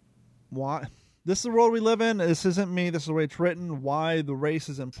 This is the world we live in. This isn't me. This is the way it's written. Why the race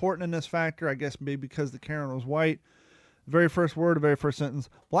is important in this factor? I guess maybe because the Karen was white. Very first word, very first sentence.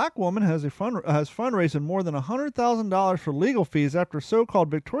 Black woman has fundraised more than $100,000 for legal fees after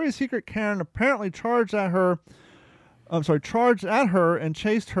so-called Victoria's Secret Karen apparently charged at her and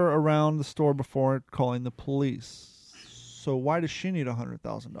chased her around the store before calling the police. So why does she need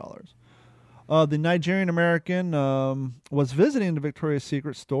 $100,000? The Nigerian American was visiting the Victoria's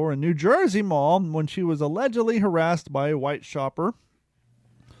Secret store in New Jersey Mall when she was allegedly harassed by a white shopper.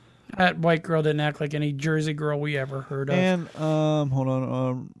 That white girl didn't act like any Jersey girl we ever heard of. And,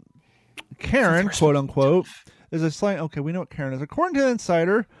 Karen, quote unquote, is a slang. Okay, we know what Karen is. According to the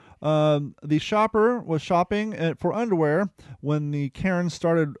Insider, the shopper was shopping for underwear when the Karen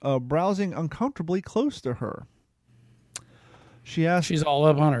started browsing uncomfortably close to her. She's all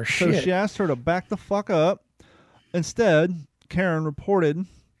up on her shit. So she asked her to back the fuck up. Instead, Karen reported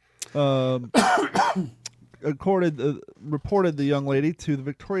the young lady to the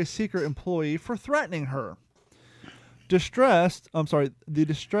Victoria's Secret employee for threatening her. The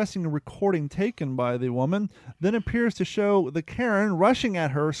distressing recording taken by the woman then appears to show the Karen rushing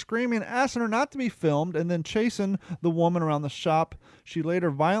at her, screaming, asking her not to be filmed, and then chasing the woman around the shop. She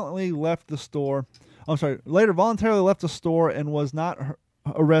later voluntarily left the store and was not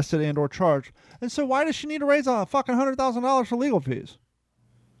arrested and or charged. And so why does she need to raise a fucking $100,000 for legal fees?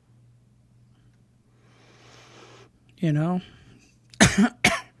 You know,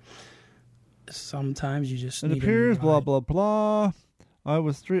 sometimes you just need. It appears, blah blah blah. I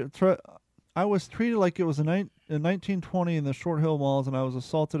was treated like it was in 1920 in the Short Hill malls, and I was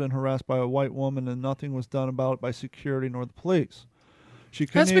assaulted and harassed by a white woman, and nothing was done about it by security nor the police.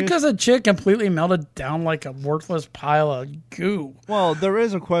 That's because a chick completely melted down like a worthless pile of goo. Well, there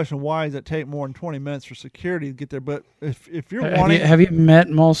is a question: why does it take more than 20 minutes for security to get there? But if you're wanting, have you met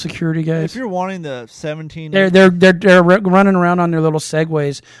mall security guys? If you're wanting the 17, they're running around on their little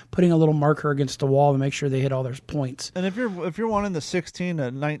Segways, putting a little marker against the wall to make sure they hit all their points. And if you're wanting the 16 to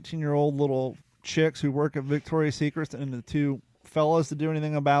 19-year-old little chicks who work at Victoria's Secret and the two fellas to do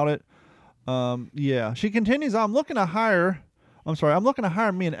anything about it, yeah. She continues, I'm looking to hire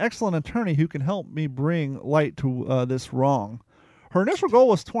me an excellent attorney who can help me bring light to this wrong. Her initial goal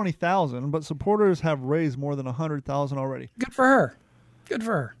was $20,000, but supporters have raised more than $100,000 already. Good for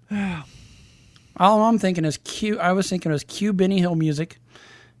her. All I'm thinking is cue Benny Hill music.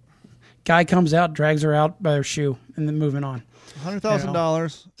 Guy comes out, drags her out by her shoe, and then moving on.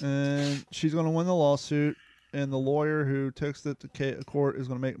 $100,000, and she's going to win the lawsuit, and the lawyer who takes it to court is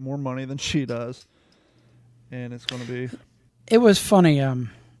going to make more money than she does, and it's going to be... It was funny.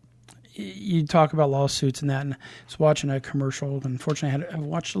 You talk about lawsuits and that, and I was watching a commercial. Unfortunately, I've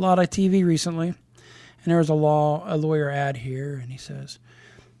watched a lot of TV recently, and there was a lawyer ad here, and he says,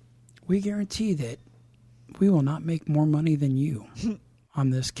 "We guarantee that we will not make more money than you on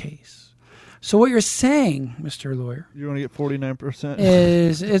this case." So what you're saying, Mr. Lawyer, you're going to get 49%.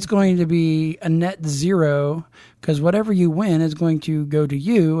 Is it's going to be a net zero because whatever you win is going to go to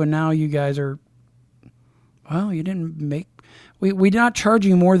you, and now you guys are. Well, you didn't make. We're not charging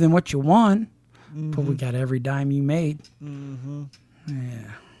you more than what you won, but we got every dime you made. Mm-hmm.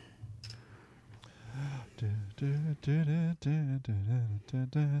 Yeah.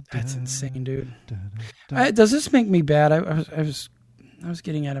 That's insane, dude. Does this make me bad? I was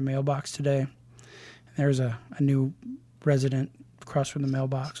getting at a mailbox today. And there's a new resident across from the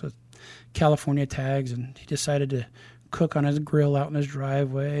mailbox with California tags, and he decided to cook on his grill out in his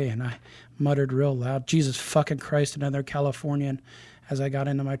driveway, and I muttered real loud, Jesus fucking Christ, another Californian, as I got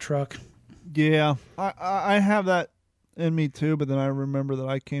into my truck. Yeah, I have that in me too, but then I remember that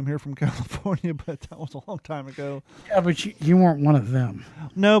I came here from California, but that was a long time ago. Yeah, but you weren't one of them.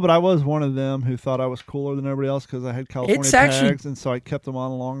 No, but I was one of them who thought I was cooler than everybody else because I had California tags, and so I kept them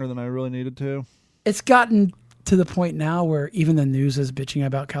on longer than I really needed to. It's gotten to the point now where even the news is bitching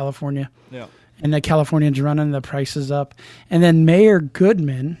about California. Yeah. And the Californians running the prices up. And then Mayor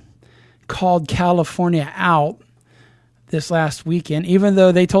Goodman called California out this last weekend, even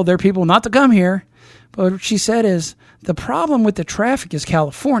though they told their people not to come here. But what she said is, the problem with the traffic is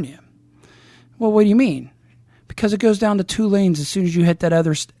California. Well, what do you mean? Because it goes down to 2 lanes as soon as you hit that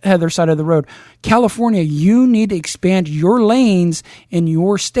other side of the road. California, you need to expand your lanes in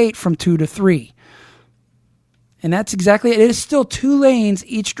your state from 2 to 3. And that's exactly it. It is still 2 lanes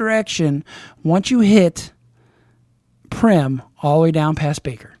each direction once you hit Prim all the way down past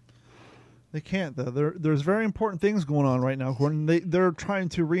Baker. They can't, though. There's very important things going on right now, Gordon. They're trying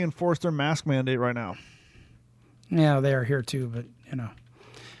to reinforce their mask mandate right now. Yeah, they are here too, but, you know.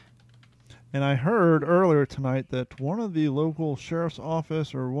 And I heard earlier tonight that one of the local sheriff's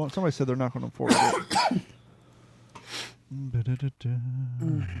office somebody said they're not going to enforce it.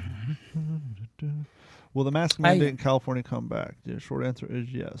 Will the mask mandate in California come back? The short answer is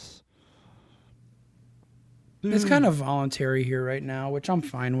yes. It's kind of voluntary here right now, which I'm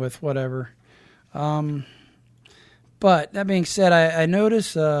fine with, whatever. But that being said, I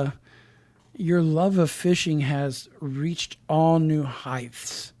notice your love of fishing has reached all new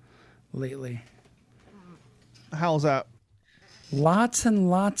heights lately. How's that? Lots and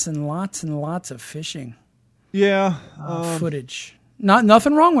lots and lots and lots of fishing. Yeah. Footage.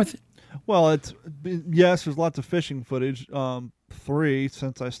 Nothing wrong with it. Well, yes, there's lots of fishing footage. 3,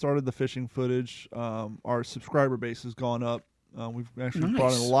 since I started the fishing footage, our subscriber base has gone up. We've actually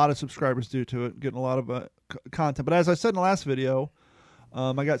brought in a lot of subscribers due to it, getting a lot of content. But as I said in the last video,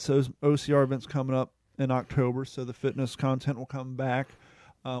 I got OCR events coming up in October, so the fitness content will come back.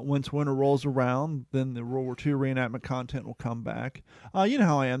 Once winter rolls around, then the World War II reenactment content will come back. You know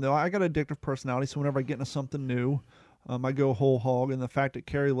how I am, though. I got an addictive personality, so whenever I get into something new, I go whole hog. And the fact that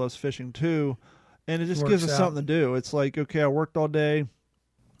Carrie loves fishing, too, and it just gives us something to do. It's like, okay, I worked all day.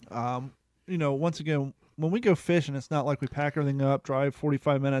 Once again, when we go fishing, it's not like we pack everything up, drive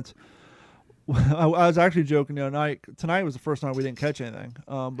 45 minutes. I was actually joking the other night. Tonight was the first night we didn't catch anything.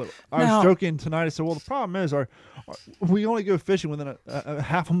 But I was joking tonight. I said, well, the problem is we only go fishing within a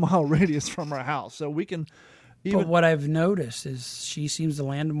half a mile radius from our house. So we can But what I've noticed is she seems to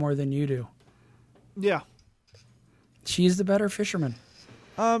land more than you do. Yeah. She's the better fisherman.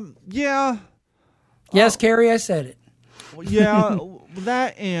 Yeah. Yes, Carrie, I said it. Yeah,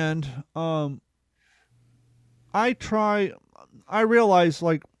 that and I realize,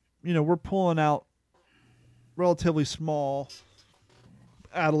 like, we're pulling out relatively small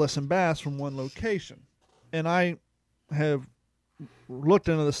adolescent bass from one location. And I have looked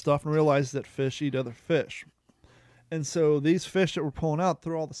into this stuff and realized that fish eat other fish. And so these fish that we're pulling out,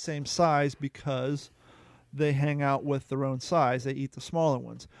 they're all the same size because they hang out with their own size. They eat the smaller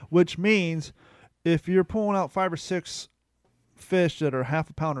ones, which means if you're pulling out 5 or 6 fish that are half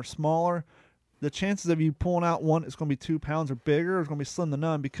a pound or smaller, the chances of you pulling out one that's going to be 2 pounds or bigger is going to be slim to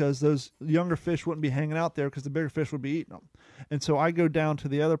none, because those younger fish wouldn't be hanging out there because the bigger fish would be eating them. And so I go down to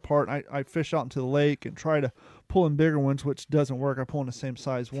the other part. I fish out into the lake and try to pull in bigger ones, which doesn't work. I pull in the same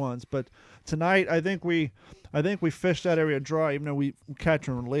size ones. But tonight, I think we fished that area dry, even though we catch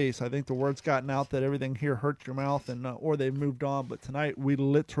and release. I think the word's gotten out that everything here hurts your mouth, and or they've moved on. But tonight, we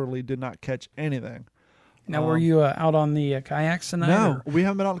literally did not catch anything. Now, were you out on the kayaks tonight? No, we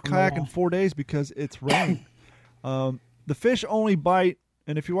haven't been on the kayak in 4 days because it's raining. The fish only bite,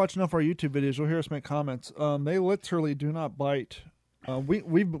 and if you watch enough of our YouTube videos, you'll hear us make comments. They literally do not bite.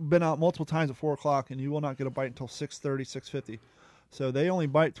 We've been out multiple times at 4 o'clock, and you will not get a bite until 6:30, 6:50. So they only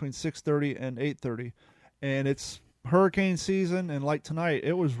bite between 6:30 and 8:30. And it's hurricane season, and like tonight,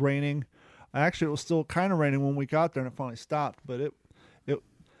 it was raining. Actually, it was still kind of raining when we got there, and it finally stopped. But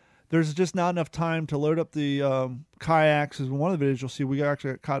there's just not enough time to load up the kayaks. As in one of the videos you'll see, we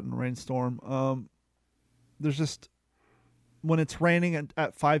actually got caught in a rainstorm. There's just, when it's raining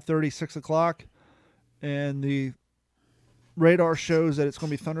at 5:30, 6 o'clock, and the radar shows that it's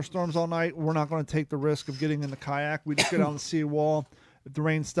going to be thunderstorms all night, we're not going to take the risk of getting in the kayak. We just get on the seawall. If the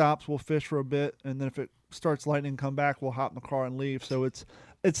rain stops, we'll fish for a bit, and then if it starts lightning, come back, we'll hop in the car and leave. So it's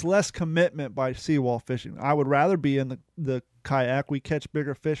less commitment by seawall fishing. I would rather be in the kayak. We catch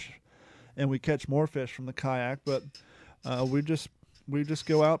bigger fish, and we catch more fish from the kayak, but we just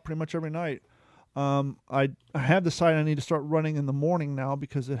go out pretty much every night. I have decided I need to start running in the morning now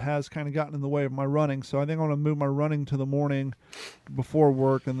because it has kind of gotten in the way of my running. So I think I'm going to move my running to the morning before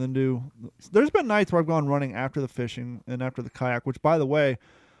work, and then there's been nights where I've gone running after the fishing and after the kayak, which, by the way,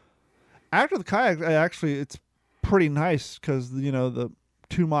 after the kayak, actually, it's pretty nice because, the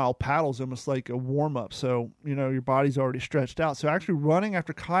 2-mile paddle's almost like a warm-up. So, your body's already stretched out. So actually running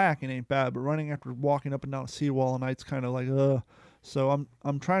after kayaking ain't bad, but running after walking up and down a seawall at night's kind of like, So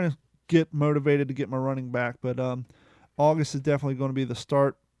I'm trying to get motivated to get my running back, but August is definitely going to be the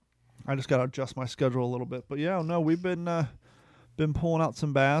start. I just got to adjust my schedule a little bit. But yeah, no, we've been pulling out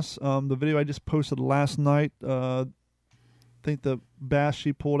some bass. The video I just posted last night, I think the bass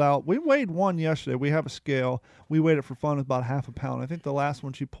she pulled out, we weighed one yesterday. We have a scale. We weighed it for fun with about half a pound. I think the last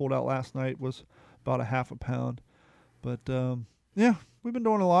one she pulled out last night was about a half a pound. But yeah, we've been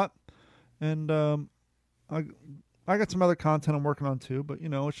doing a lot, and I got some other content I'm working on too. But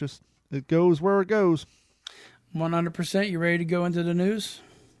it's just, it goes where it goes. 100%. You ready to go into the news?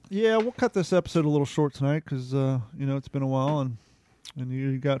 Yeah, we'll cut this episode a little short tonight because it's been a while, and And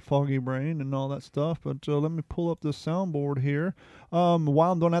you got foggy brain and all that stuff. But let me pull up this soundboard here.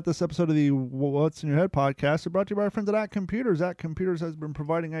 While I'm doing that, this episode of the What's in Your Head podcast is brought to you by our friends at Act Computers. Act Computers has been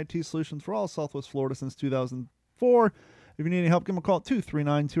providing IT solutions for all Southwest Florida since 2004. If you need any help, give them a call at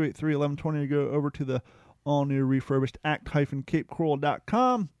 239-283-1120 or go over to the all-new refurbished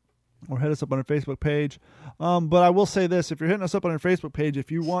act-capecoral.com or hit us up on our Facebook page. But I will say this, if you're hitting us up on our Facebook page, if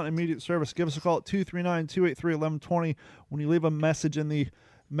you want immediate service, give us a call at 239-283-1120. When you leave a message in the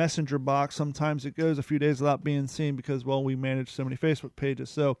messenger box, sometimes it goes a few days without being seen because, well, we manage so many Facebook pages.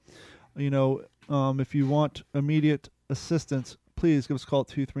 So, if you want immediate assistance, please give us a call at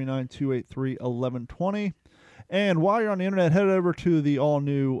 239-283-1120. And while you're on the internet, head over to the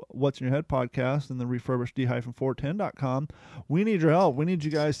all-new What's in Your Head podcast and the refurbished d-410.com. We need your help. We need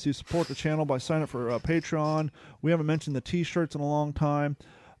you guys to support the channel by signing up for Patreon. We haven't mentioned the T-shirts in a long time.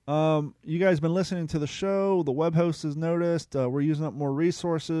 You guys have been listening to the show. The web host has noticed. We're using up more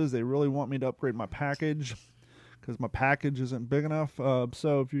resources. They really want me to upgrade my package because my package isn't big enough.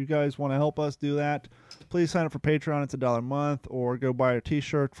 So if you guys want to help us do that, please sign up for Patreon. It's $1 a month, or go buy a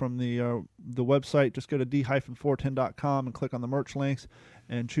T-shirt from the website. Just go to d-410.com and click on the merch links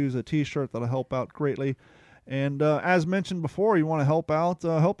and choose a T-shirt. That'll help out greatly. And as mentioned before, you want to help out,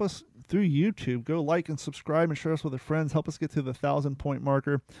 help us through YouTube. Go like and subscribe and share us with your friends. Help us get to the 1,000-point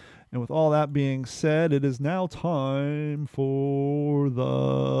marker. And with all that being said, it is now time for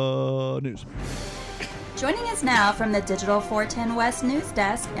the news. Joining us now from the Digital 410 West News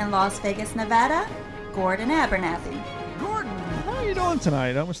Desk in Las Vegas, Nevada, Gordon Abernathy. Gordon, how are you doing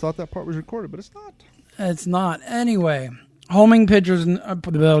tonight? I almost thought that part was recorded, but it's not. It's not. Anyway, homing pigeons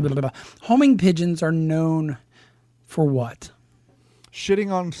are known for what?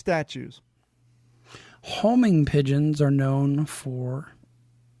 Shitting on statues. Homing pigeons are known for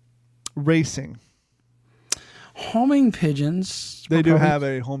racing. Homing pigeons. They do have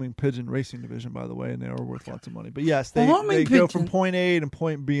a homing pigeon racing division, by the way, and they are worth lots of money. But yes, they go from point A to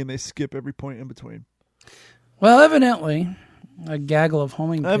point B, and they skip every point in between. Well, evidently, a gaggle of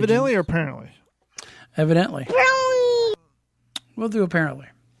homing pigeons. Evidently or apparently? Evidently. We'll do apparently.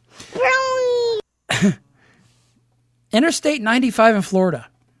 Interstate 95 in Florida.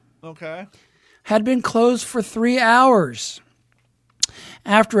 Okay. Had been closed for 3 hours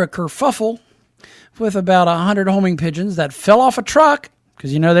after a kerfuffle with about 100 homing pigeons that fell off a truck,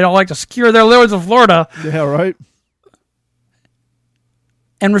 because they don't like to skewer their loads in Florida. Yeah, right.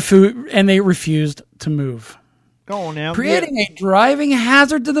 And they refused to move. Go on now. Creating a driving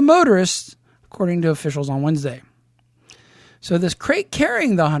hazard to the motorists, according to officials on Wednesday. So this crate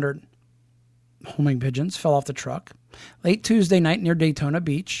carrying the 100 homing pigeons fell off the truck late Tuesday night near Daytona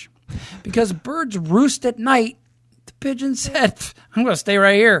Beach. Because birds roost at night, the pigeons said, I'm going to stay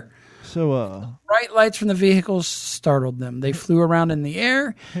right here. So, bright lights from the vehicles startled them. They flew around in the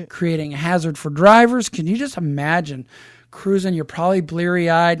air, creating a hazard for drivers. Can you just imagine cruising? You're probably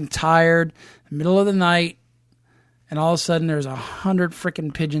bleary-eyed and tired, middle of the night, and all of a sudden there's 100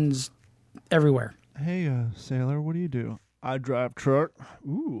 freaking pigeons everywhere. Hey, sailor, what do you do? I drive truck.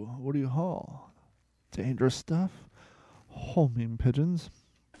 Ooh, what do you haul? Dangerous stuff. Homing pigeons.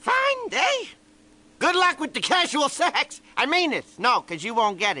 Fine day. Good luck with the casual sex. I mean it. No, because you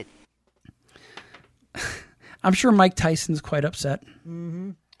won't get it. I'm sure Mike Tyson's quite upset.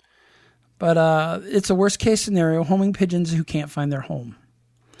 Mm-hmm. But it's a worst-case scenario, homing pigeons who can't find their home,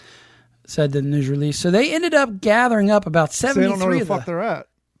 said the news release. So they ended up gathering up about 73 they don't know where the of the fuck they're at.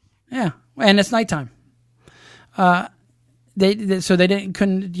 Yeah, and it's nighttime. They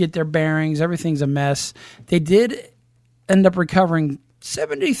couldn't get their bearings. Everything's a mess. They did end up recovering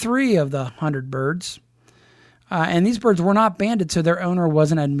 73 of the 100 birds. And these birds were not banded, so their owner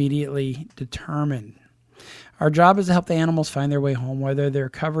wasn't immediately determined. Our job is to help the animals find their way home, whether they're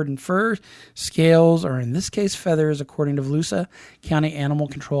covered in fur, scales, or in this case, feathers, according to Volusia County Animal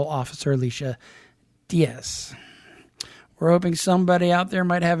Control Officer Alicia Diaz. We're hoping somebody out there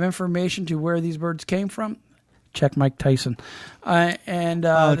might have information to where these birds came from. Check Mike Tyson. The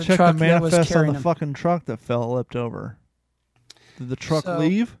check truck the that was manifest on carrying the them. fucking truck that flipped over. Did the truck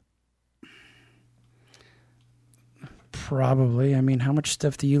leave? Probably. I mean, how much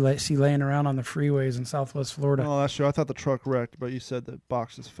stuff do you see laying around on the freeways in Southwest Florida? Oh, that's true. I thought the truck wrecked, but you said the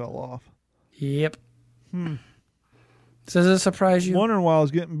boxes fell off. Yep. Does it surprise you? Wondering why I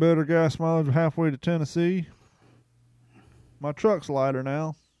was getting better gas mileage halfway to Tennessee. My truck's lighter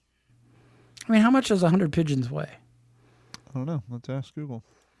now. I mean, how much does 100 pigeons weigh? I don't know. Let's ask Google.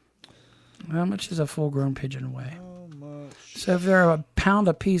 How much does a full-grown pigeon weigh? How much? So if they're a pound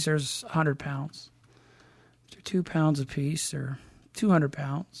a piece, there's 100 pounds. If they're 2 pounds a piece, they're 200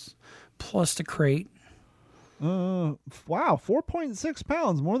 pounds, plus the crate. Wow, 4.6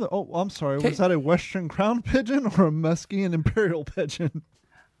 pounds more than. Oh, I'm sorry. Okay. Was that a Western Crown pigeon or a Muskegon Imperial pigeon?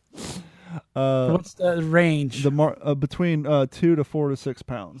 What's the range? Between 2 to 4 to 6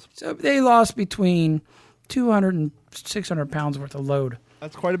 pounds. So they lost between 200 and 600 pounds worth of load.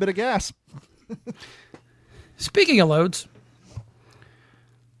 That's quite a bit of gas. Speaking of loads,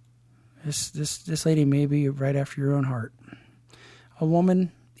 this lady may be right after your own heart. A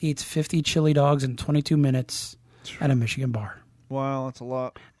woman eats 50 chili dogs in 22 minutes at a Michigan bar. Wow, that's a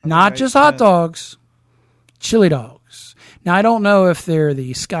lot. Not just hot dogs, chili dogs. Now, I don't know if they're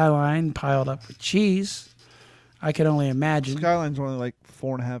the Skyline piled up with cheese. I can only imagine. Skyline's only like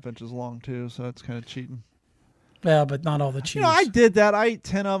 4.5 inches long, too, so that's kind of cheating. Well, but not all the cheese. You know, I did that. I ate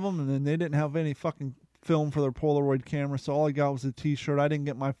 10 of them, and then they didn't have any fucking film for their Polaroid camera, so all I got was a T-shirt. I didn't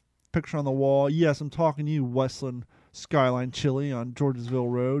get my picture on the wall. Yes, I'm talking to you, Westland Skyline Chili on Georgesville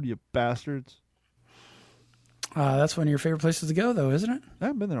Road, you bastards. That's one of your favorite places to go, though, isn't it? I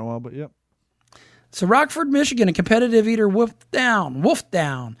haven't been there in a while, but yep. So Rockford, Michigan, a competitive eater wolfed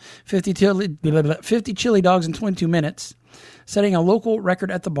down 50 chili dogs in 22 minutes, setting a local record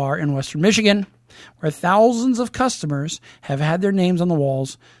at the bar in Western Michigan, where thousands of customers have had their names on the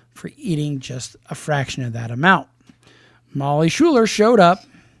walls for eating just a fraction of that amount. Molly Schuler showed up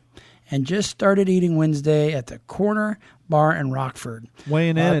and just started eating Wednesday at the Corner Bar in Rockford.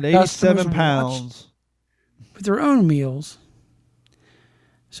 Weighing in at 87 pounds. With their own meals.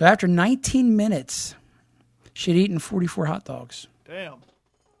 So after 19 minutes, she'd eaten 44 hot dogs. Damn.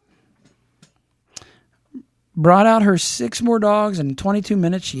 Brought out her 6 more dogs, and in 22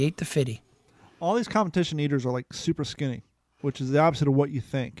 minutes, she ate the 50. All these competition eaters are like super skinny, which is the opposite of what you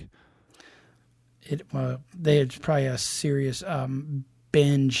think. They had probably a serious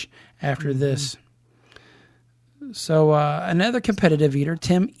binge after this. So another competitive eater,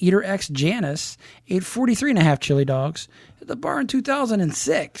 Tim Eater X Janis, ate 43.5 chili dogs at the bar in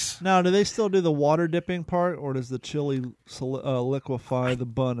 2006. Now, do they still do the water dipping part, or does the chili liquefy the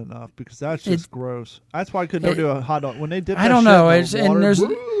bun enough? Because that's just gross. That's why I couldn't do a hot dog when they dip. I don't know.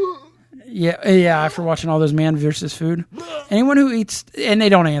 Yeah. After watching all those Man versus Food, anyone who eats, and they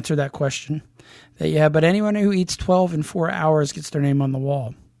don't answer that question. But anyone who eats 12 in 4 hours gets their name on the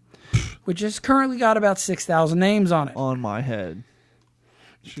wall, which has currently got about 6,000 names on it. On my head.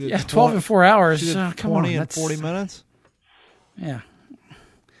 12 in 4 hours. Come 20 in 40 minutes? Yeah.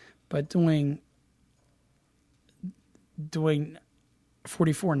 But doing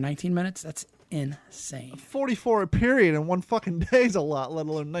 44 in 19 minutes, that's insane. 44 a period in one fucking day is a lot, let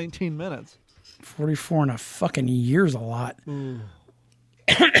alone 19 minutes. 44 in a fucking year's a lot.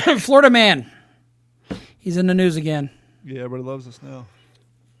 Florida man. He's in the news again. Yeah, everybody loves us now.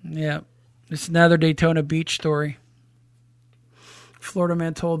 Yeah. It's another Daytona Beach story. Florida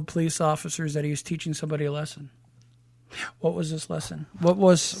man told police officers that he was teaching somebody a lesson. What was this lesson? What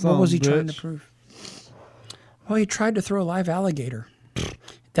was he trying to prove? Well, he tried to throw a live alligator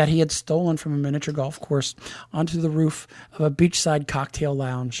that he had stolen from a miniature golf course onto the roof of a beachside cocktail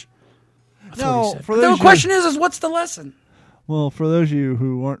lounge. The question is what's the lesson? Well, for those of you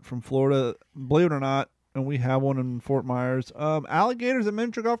who aren't from Florida, believe it or not, and we have one in Fort Myers, alligators at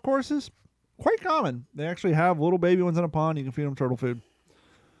miniature golf courses, quite common. They actually have little baby ones in a pond. You can feed them turtle food.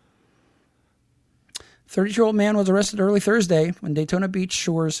 30-year-old man was arrested early Thursday when Daytona Beach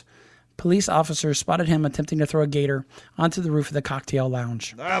Shores police officers spotted him attempting to throw a gator onto the roof of the cocktail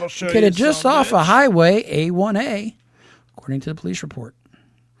lounge. That'll show you. Located just off a highway, A1A, according to the police report.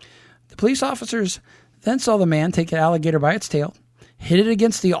 The police officers then saw the man take an alligator by its tail, hit it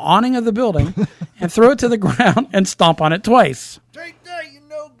against the awning of the building, and throw it to the ground and stomp on it twice. Take that, you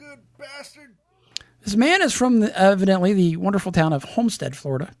no good bastard. This man is from evidently the wonderful town of Homestead,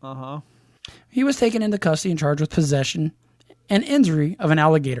 Florida. Uh-huh. He was taken into custody and charged with possession and injury of an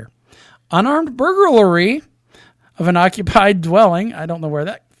alligator, unarmed burglary of an occupied dwelling. I don't know where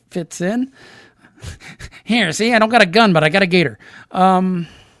that fits in. Here, see, I don't got a gun, but I got a gator. It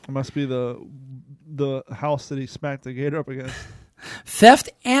must be the house that he smacked the gator up against. Theft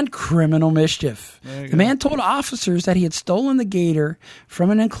and criminal mischief. The man told officers that he had stolen the gator from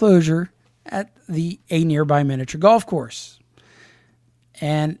an enclosure at a nearby miniature golf course.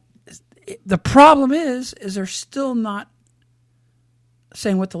 And the problem is they're still not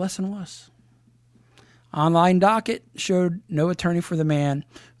saying what the lesson was. Online docket showed no attorney for the man,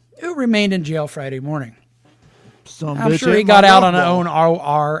 who remained in jail Friday morning. I'm sure he got out on his own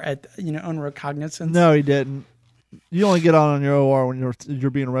OR at own recognizance. No, he didn't. You only get out on your OR when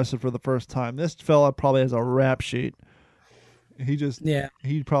you're being arrested for the first time. This fella probably has a rap sheet.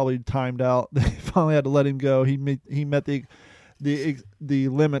 He probably timed out. They finally had to let him go. He met the the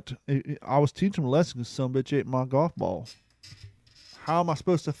limit. I was teaching him a lesson because some bitch ate my golf ball. How am I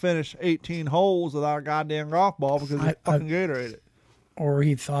supposed to finish 18 holes without a goddamn golf ball because the fucking gator ate it? Or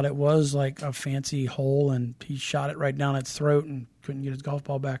he thought it was like a fancy hole and he shot it right down its throat and couldn't get his golf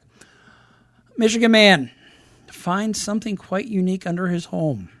ball back. Michigan man finds something quite unique under his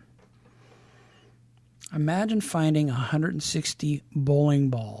home. Imagine finding 160 bowling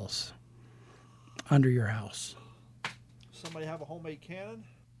balls under your house. Somebody have a homemade cannon?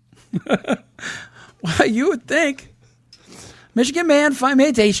 Well, you would think. Michigan man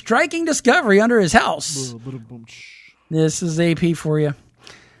made a striking discovery under his house. This is AP for you.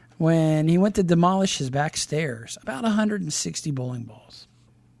 When he went to demolish his back stairs, about 160 bowling balls.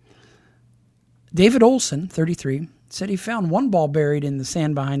 David Olson, 33, said he found one ball buried in the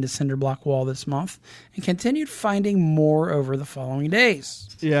sand behind a cinder block wall this month and continued finding more over the following days.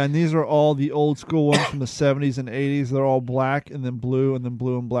 Yeah, and these are all the old school ones from the 70s and 80s. They're all black and then blue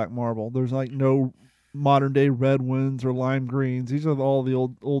and black marble. There's like no modern day red ones or lime greens. These are all the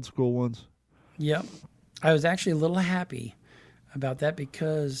old school ones. Yep. I was actually a little happy about that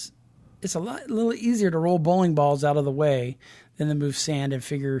because it's a little easier to roll bowling balls out of the way than to move sand and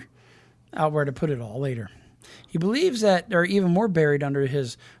figure out where to put it all later. He believes that there are even more buried under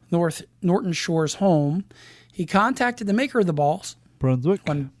his Norton Shores home. He contacted the maker of the balls, Brunswick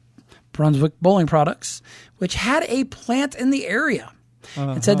Bowling Products, which had a plant in the area,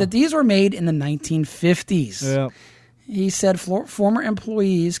 and said that these were made in the 1950s. Yeah. He said former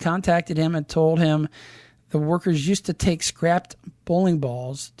employees contacted him and told him the workers used to take scrapped bowling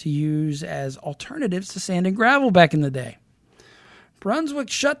balls to use as alternatives to sand and gravel back in the day. Brunswick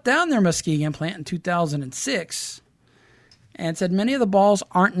shut down their Muskegon plant in 2006 and said many of the balls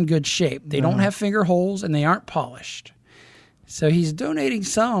aren't in good shape. They don't have finger holes and they aren't polished. So he's donating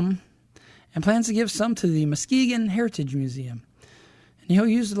some and plans to give some to the Muskegon Heritage Museum. And he'll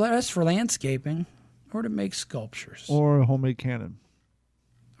use the rest for landscaping or to make sculptures. Or a homemade cannon.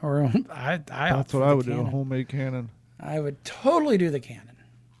 Or That's what I would do, a homemade cannon. I would totally do the cannon.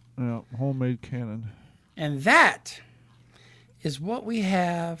 Yeah, homemade cannon. And that is what we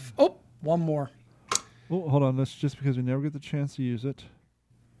have. Oh, one more. Oh, hold on. That's just because we never get the chance to use it.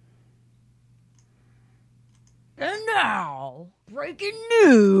 And now, breaking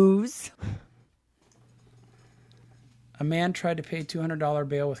news. A man tried to pay $200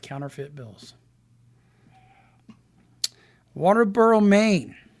 bail with counterfeit bills. Waterboro,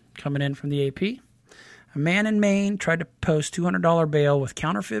 Maine, coming in from the AP. A man in Maine tried to post $200 bail with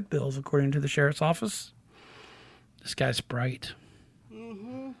counterfeit bills, according to the sheriff's office. This guy's bright.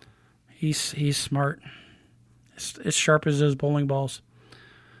 Mm-hmm. He's smart. As sharp as those bowling balls.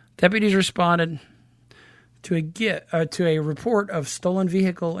 Deputies responded to a report of stolen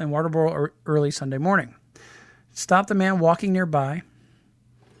vehicle in Waterboro early Sunday morning. Stopped a man walking nearby.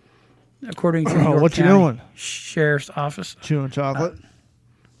 According to the York what County you doing? Sheriff's Office. Chewing chocolate.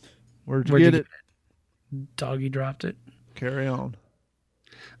 Where'd you get it? Doggy dropped it. Carry on.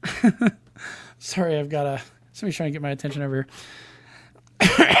 Sorry, somebody's trying to get my attention over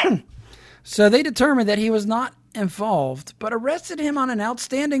here. So they determined that he was not involved, but arrested him on an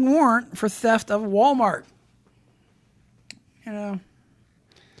outstanding warrant for theft of a Walmart. You know,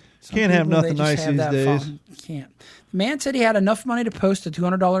 can't have nothing nice these days. Can't. The man said he had enough money to post a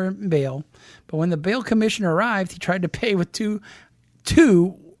 $200 bail, but when the bail commissioner arrived, he tried to pay with two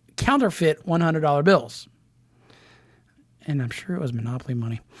counterfeit $100 bills. And I'm sure it was Monopoly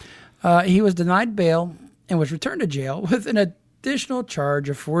money. He was denied bail and was returned to jail with an additional charge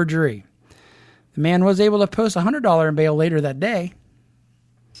of forgery. The man was able to post $100 in bail later that day.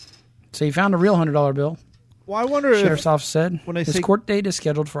 So he found a real $100 bill. Well, I wonder Sheriff's office said when they his say, court date is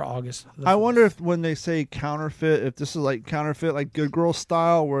scheduled for August. I wonder if when they say counterfeit, if this is like counterfeit, like Good Girl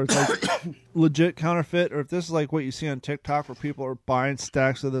style, where it's like legit counterfeit, or if this is like what you see on TikTok, where people are buying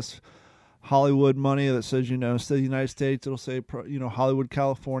stacks of this Hollywood money that says, instead of the United States, it'll say, Hollywood,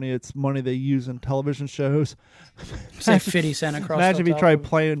 California. It's money they use in television shows. Say 50 cents across. Imagine if he tried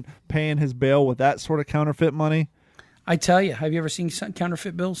paying his bail with that sort of counterfeit money. I tell you, have you ever seen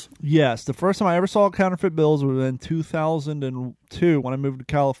counterfeit bills? Yes. The first time I ever saw counterfeit bills was in 2002 when I moved to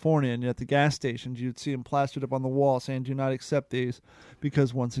California, and at the gas stations you'd see them plastered up on the wall saying, "Do not accept these,"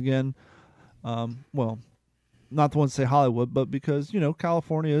 because once again, not the ones that say Hollywood, but because,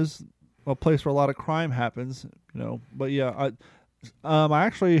 California is a place where a lot of crime happens, But yeah, I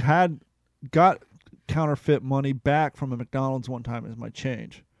actually got counterfeit money back from a McDonald's one time as my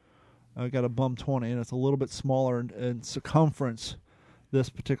change. I got a bum 20, and it's a little bit smaller in circumference, this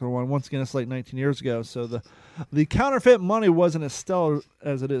particular one. Once again, it's like 19 years ago, so the counterfeit money wasn't as stellar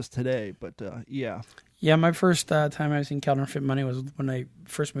as it is today, but yeah. Yeah, my first time I seen counterfeit money was when I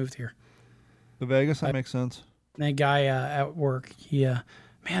first moved here. The Vegas, that makes sense. That guy at work, he,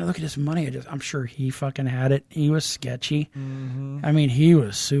 man, look at this money. I'm sure he fucking had it. He was sketchy. Mm-hmm. I mean, he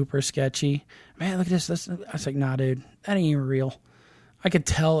was super sketchy. Man, look at this. I was like, nah, dude, that ain't even real. I could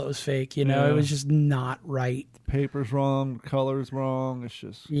tell it was fake, you know? Yeah. It was just not right. Paper's wrong, color's wrong. It's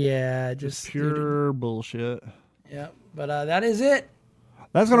just just pure bullshit. Yeah, but that is it.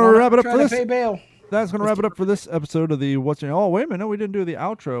 That's going to wrap it up Try for to this. pay bail. That's going to wrap it up for this episode of the What's Your... Oh, wait a minute. No, we didn't do the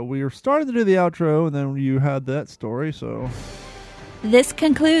outro. We were starting to do the outro, and then you had that story, so... This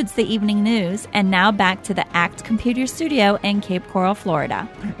concludes the evening news, and now back to the ACT Computer Studio in Cape Coral, Florida.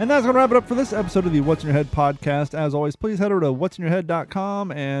 And that's going to wrap it up for this episode of the What's in Your Head podcast. As always, please head over to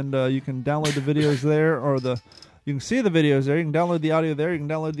whatsinyourhead.com, and you can download the videos there, or you can see the videos there. You can download the audio there. You can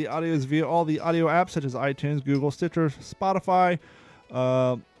download the audios via all the audio apps such as iTunes, Google, Stitcher, Spotify,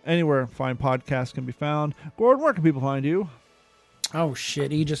 anywhere fine podcasts can be found. Gordon, where can people find you? Oh,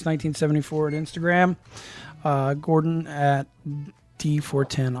 shit. Aegis1974 at Instagram. Gordon at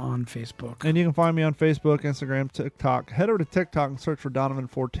D410 on Facebook. And you can find me on Facebook, Instagram, TikTok. Head over to TikTok and search for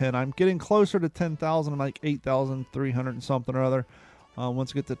Donovan410. I'm getting closer to 10,000. I'm like 8,300 and something or other.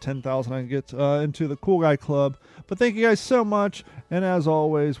 Once I get to 10,000, I can get into the Cool Guy Club. But thank you guys so much. And as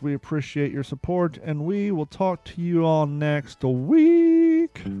always, we appreciate your support. And we will talk to you all next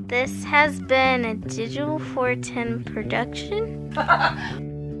week. This has been a Digital 410 production.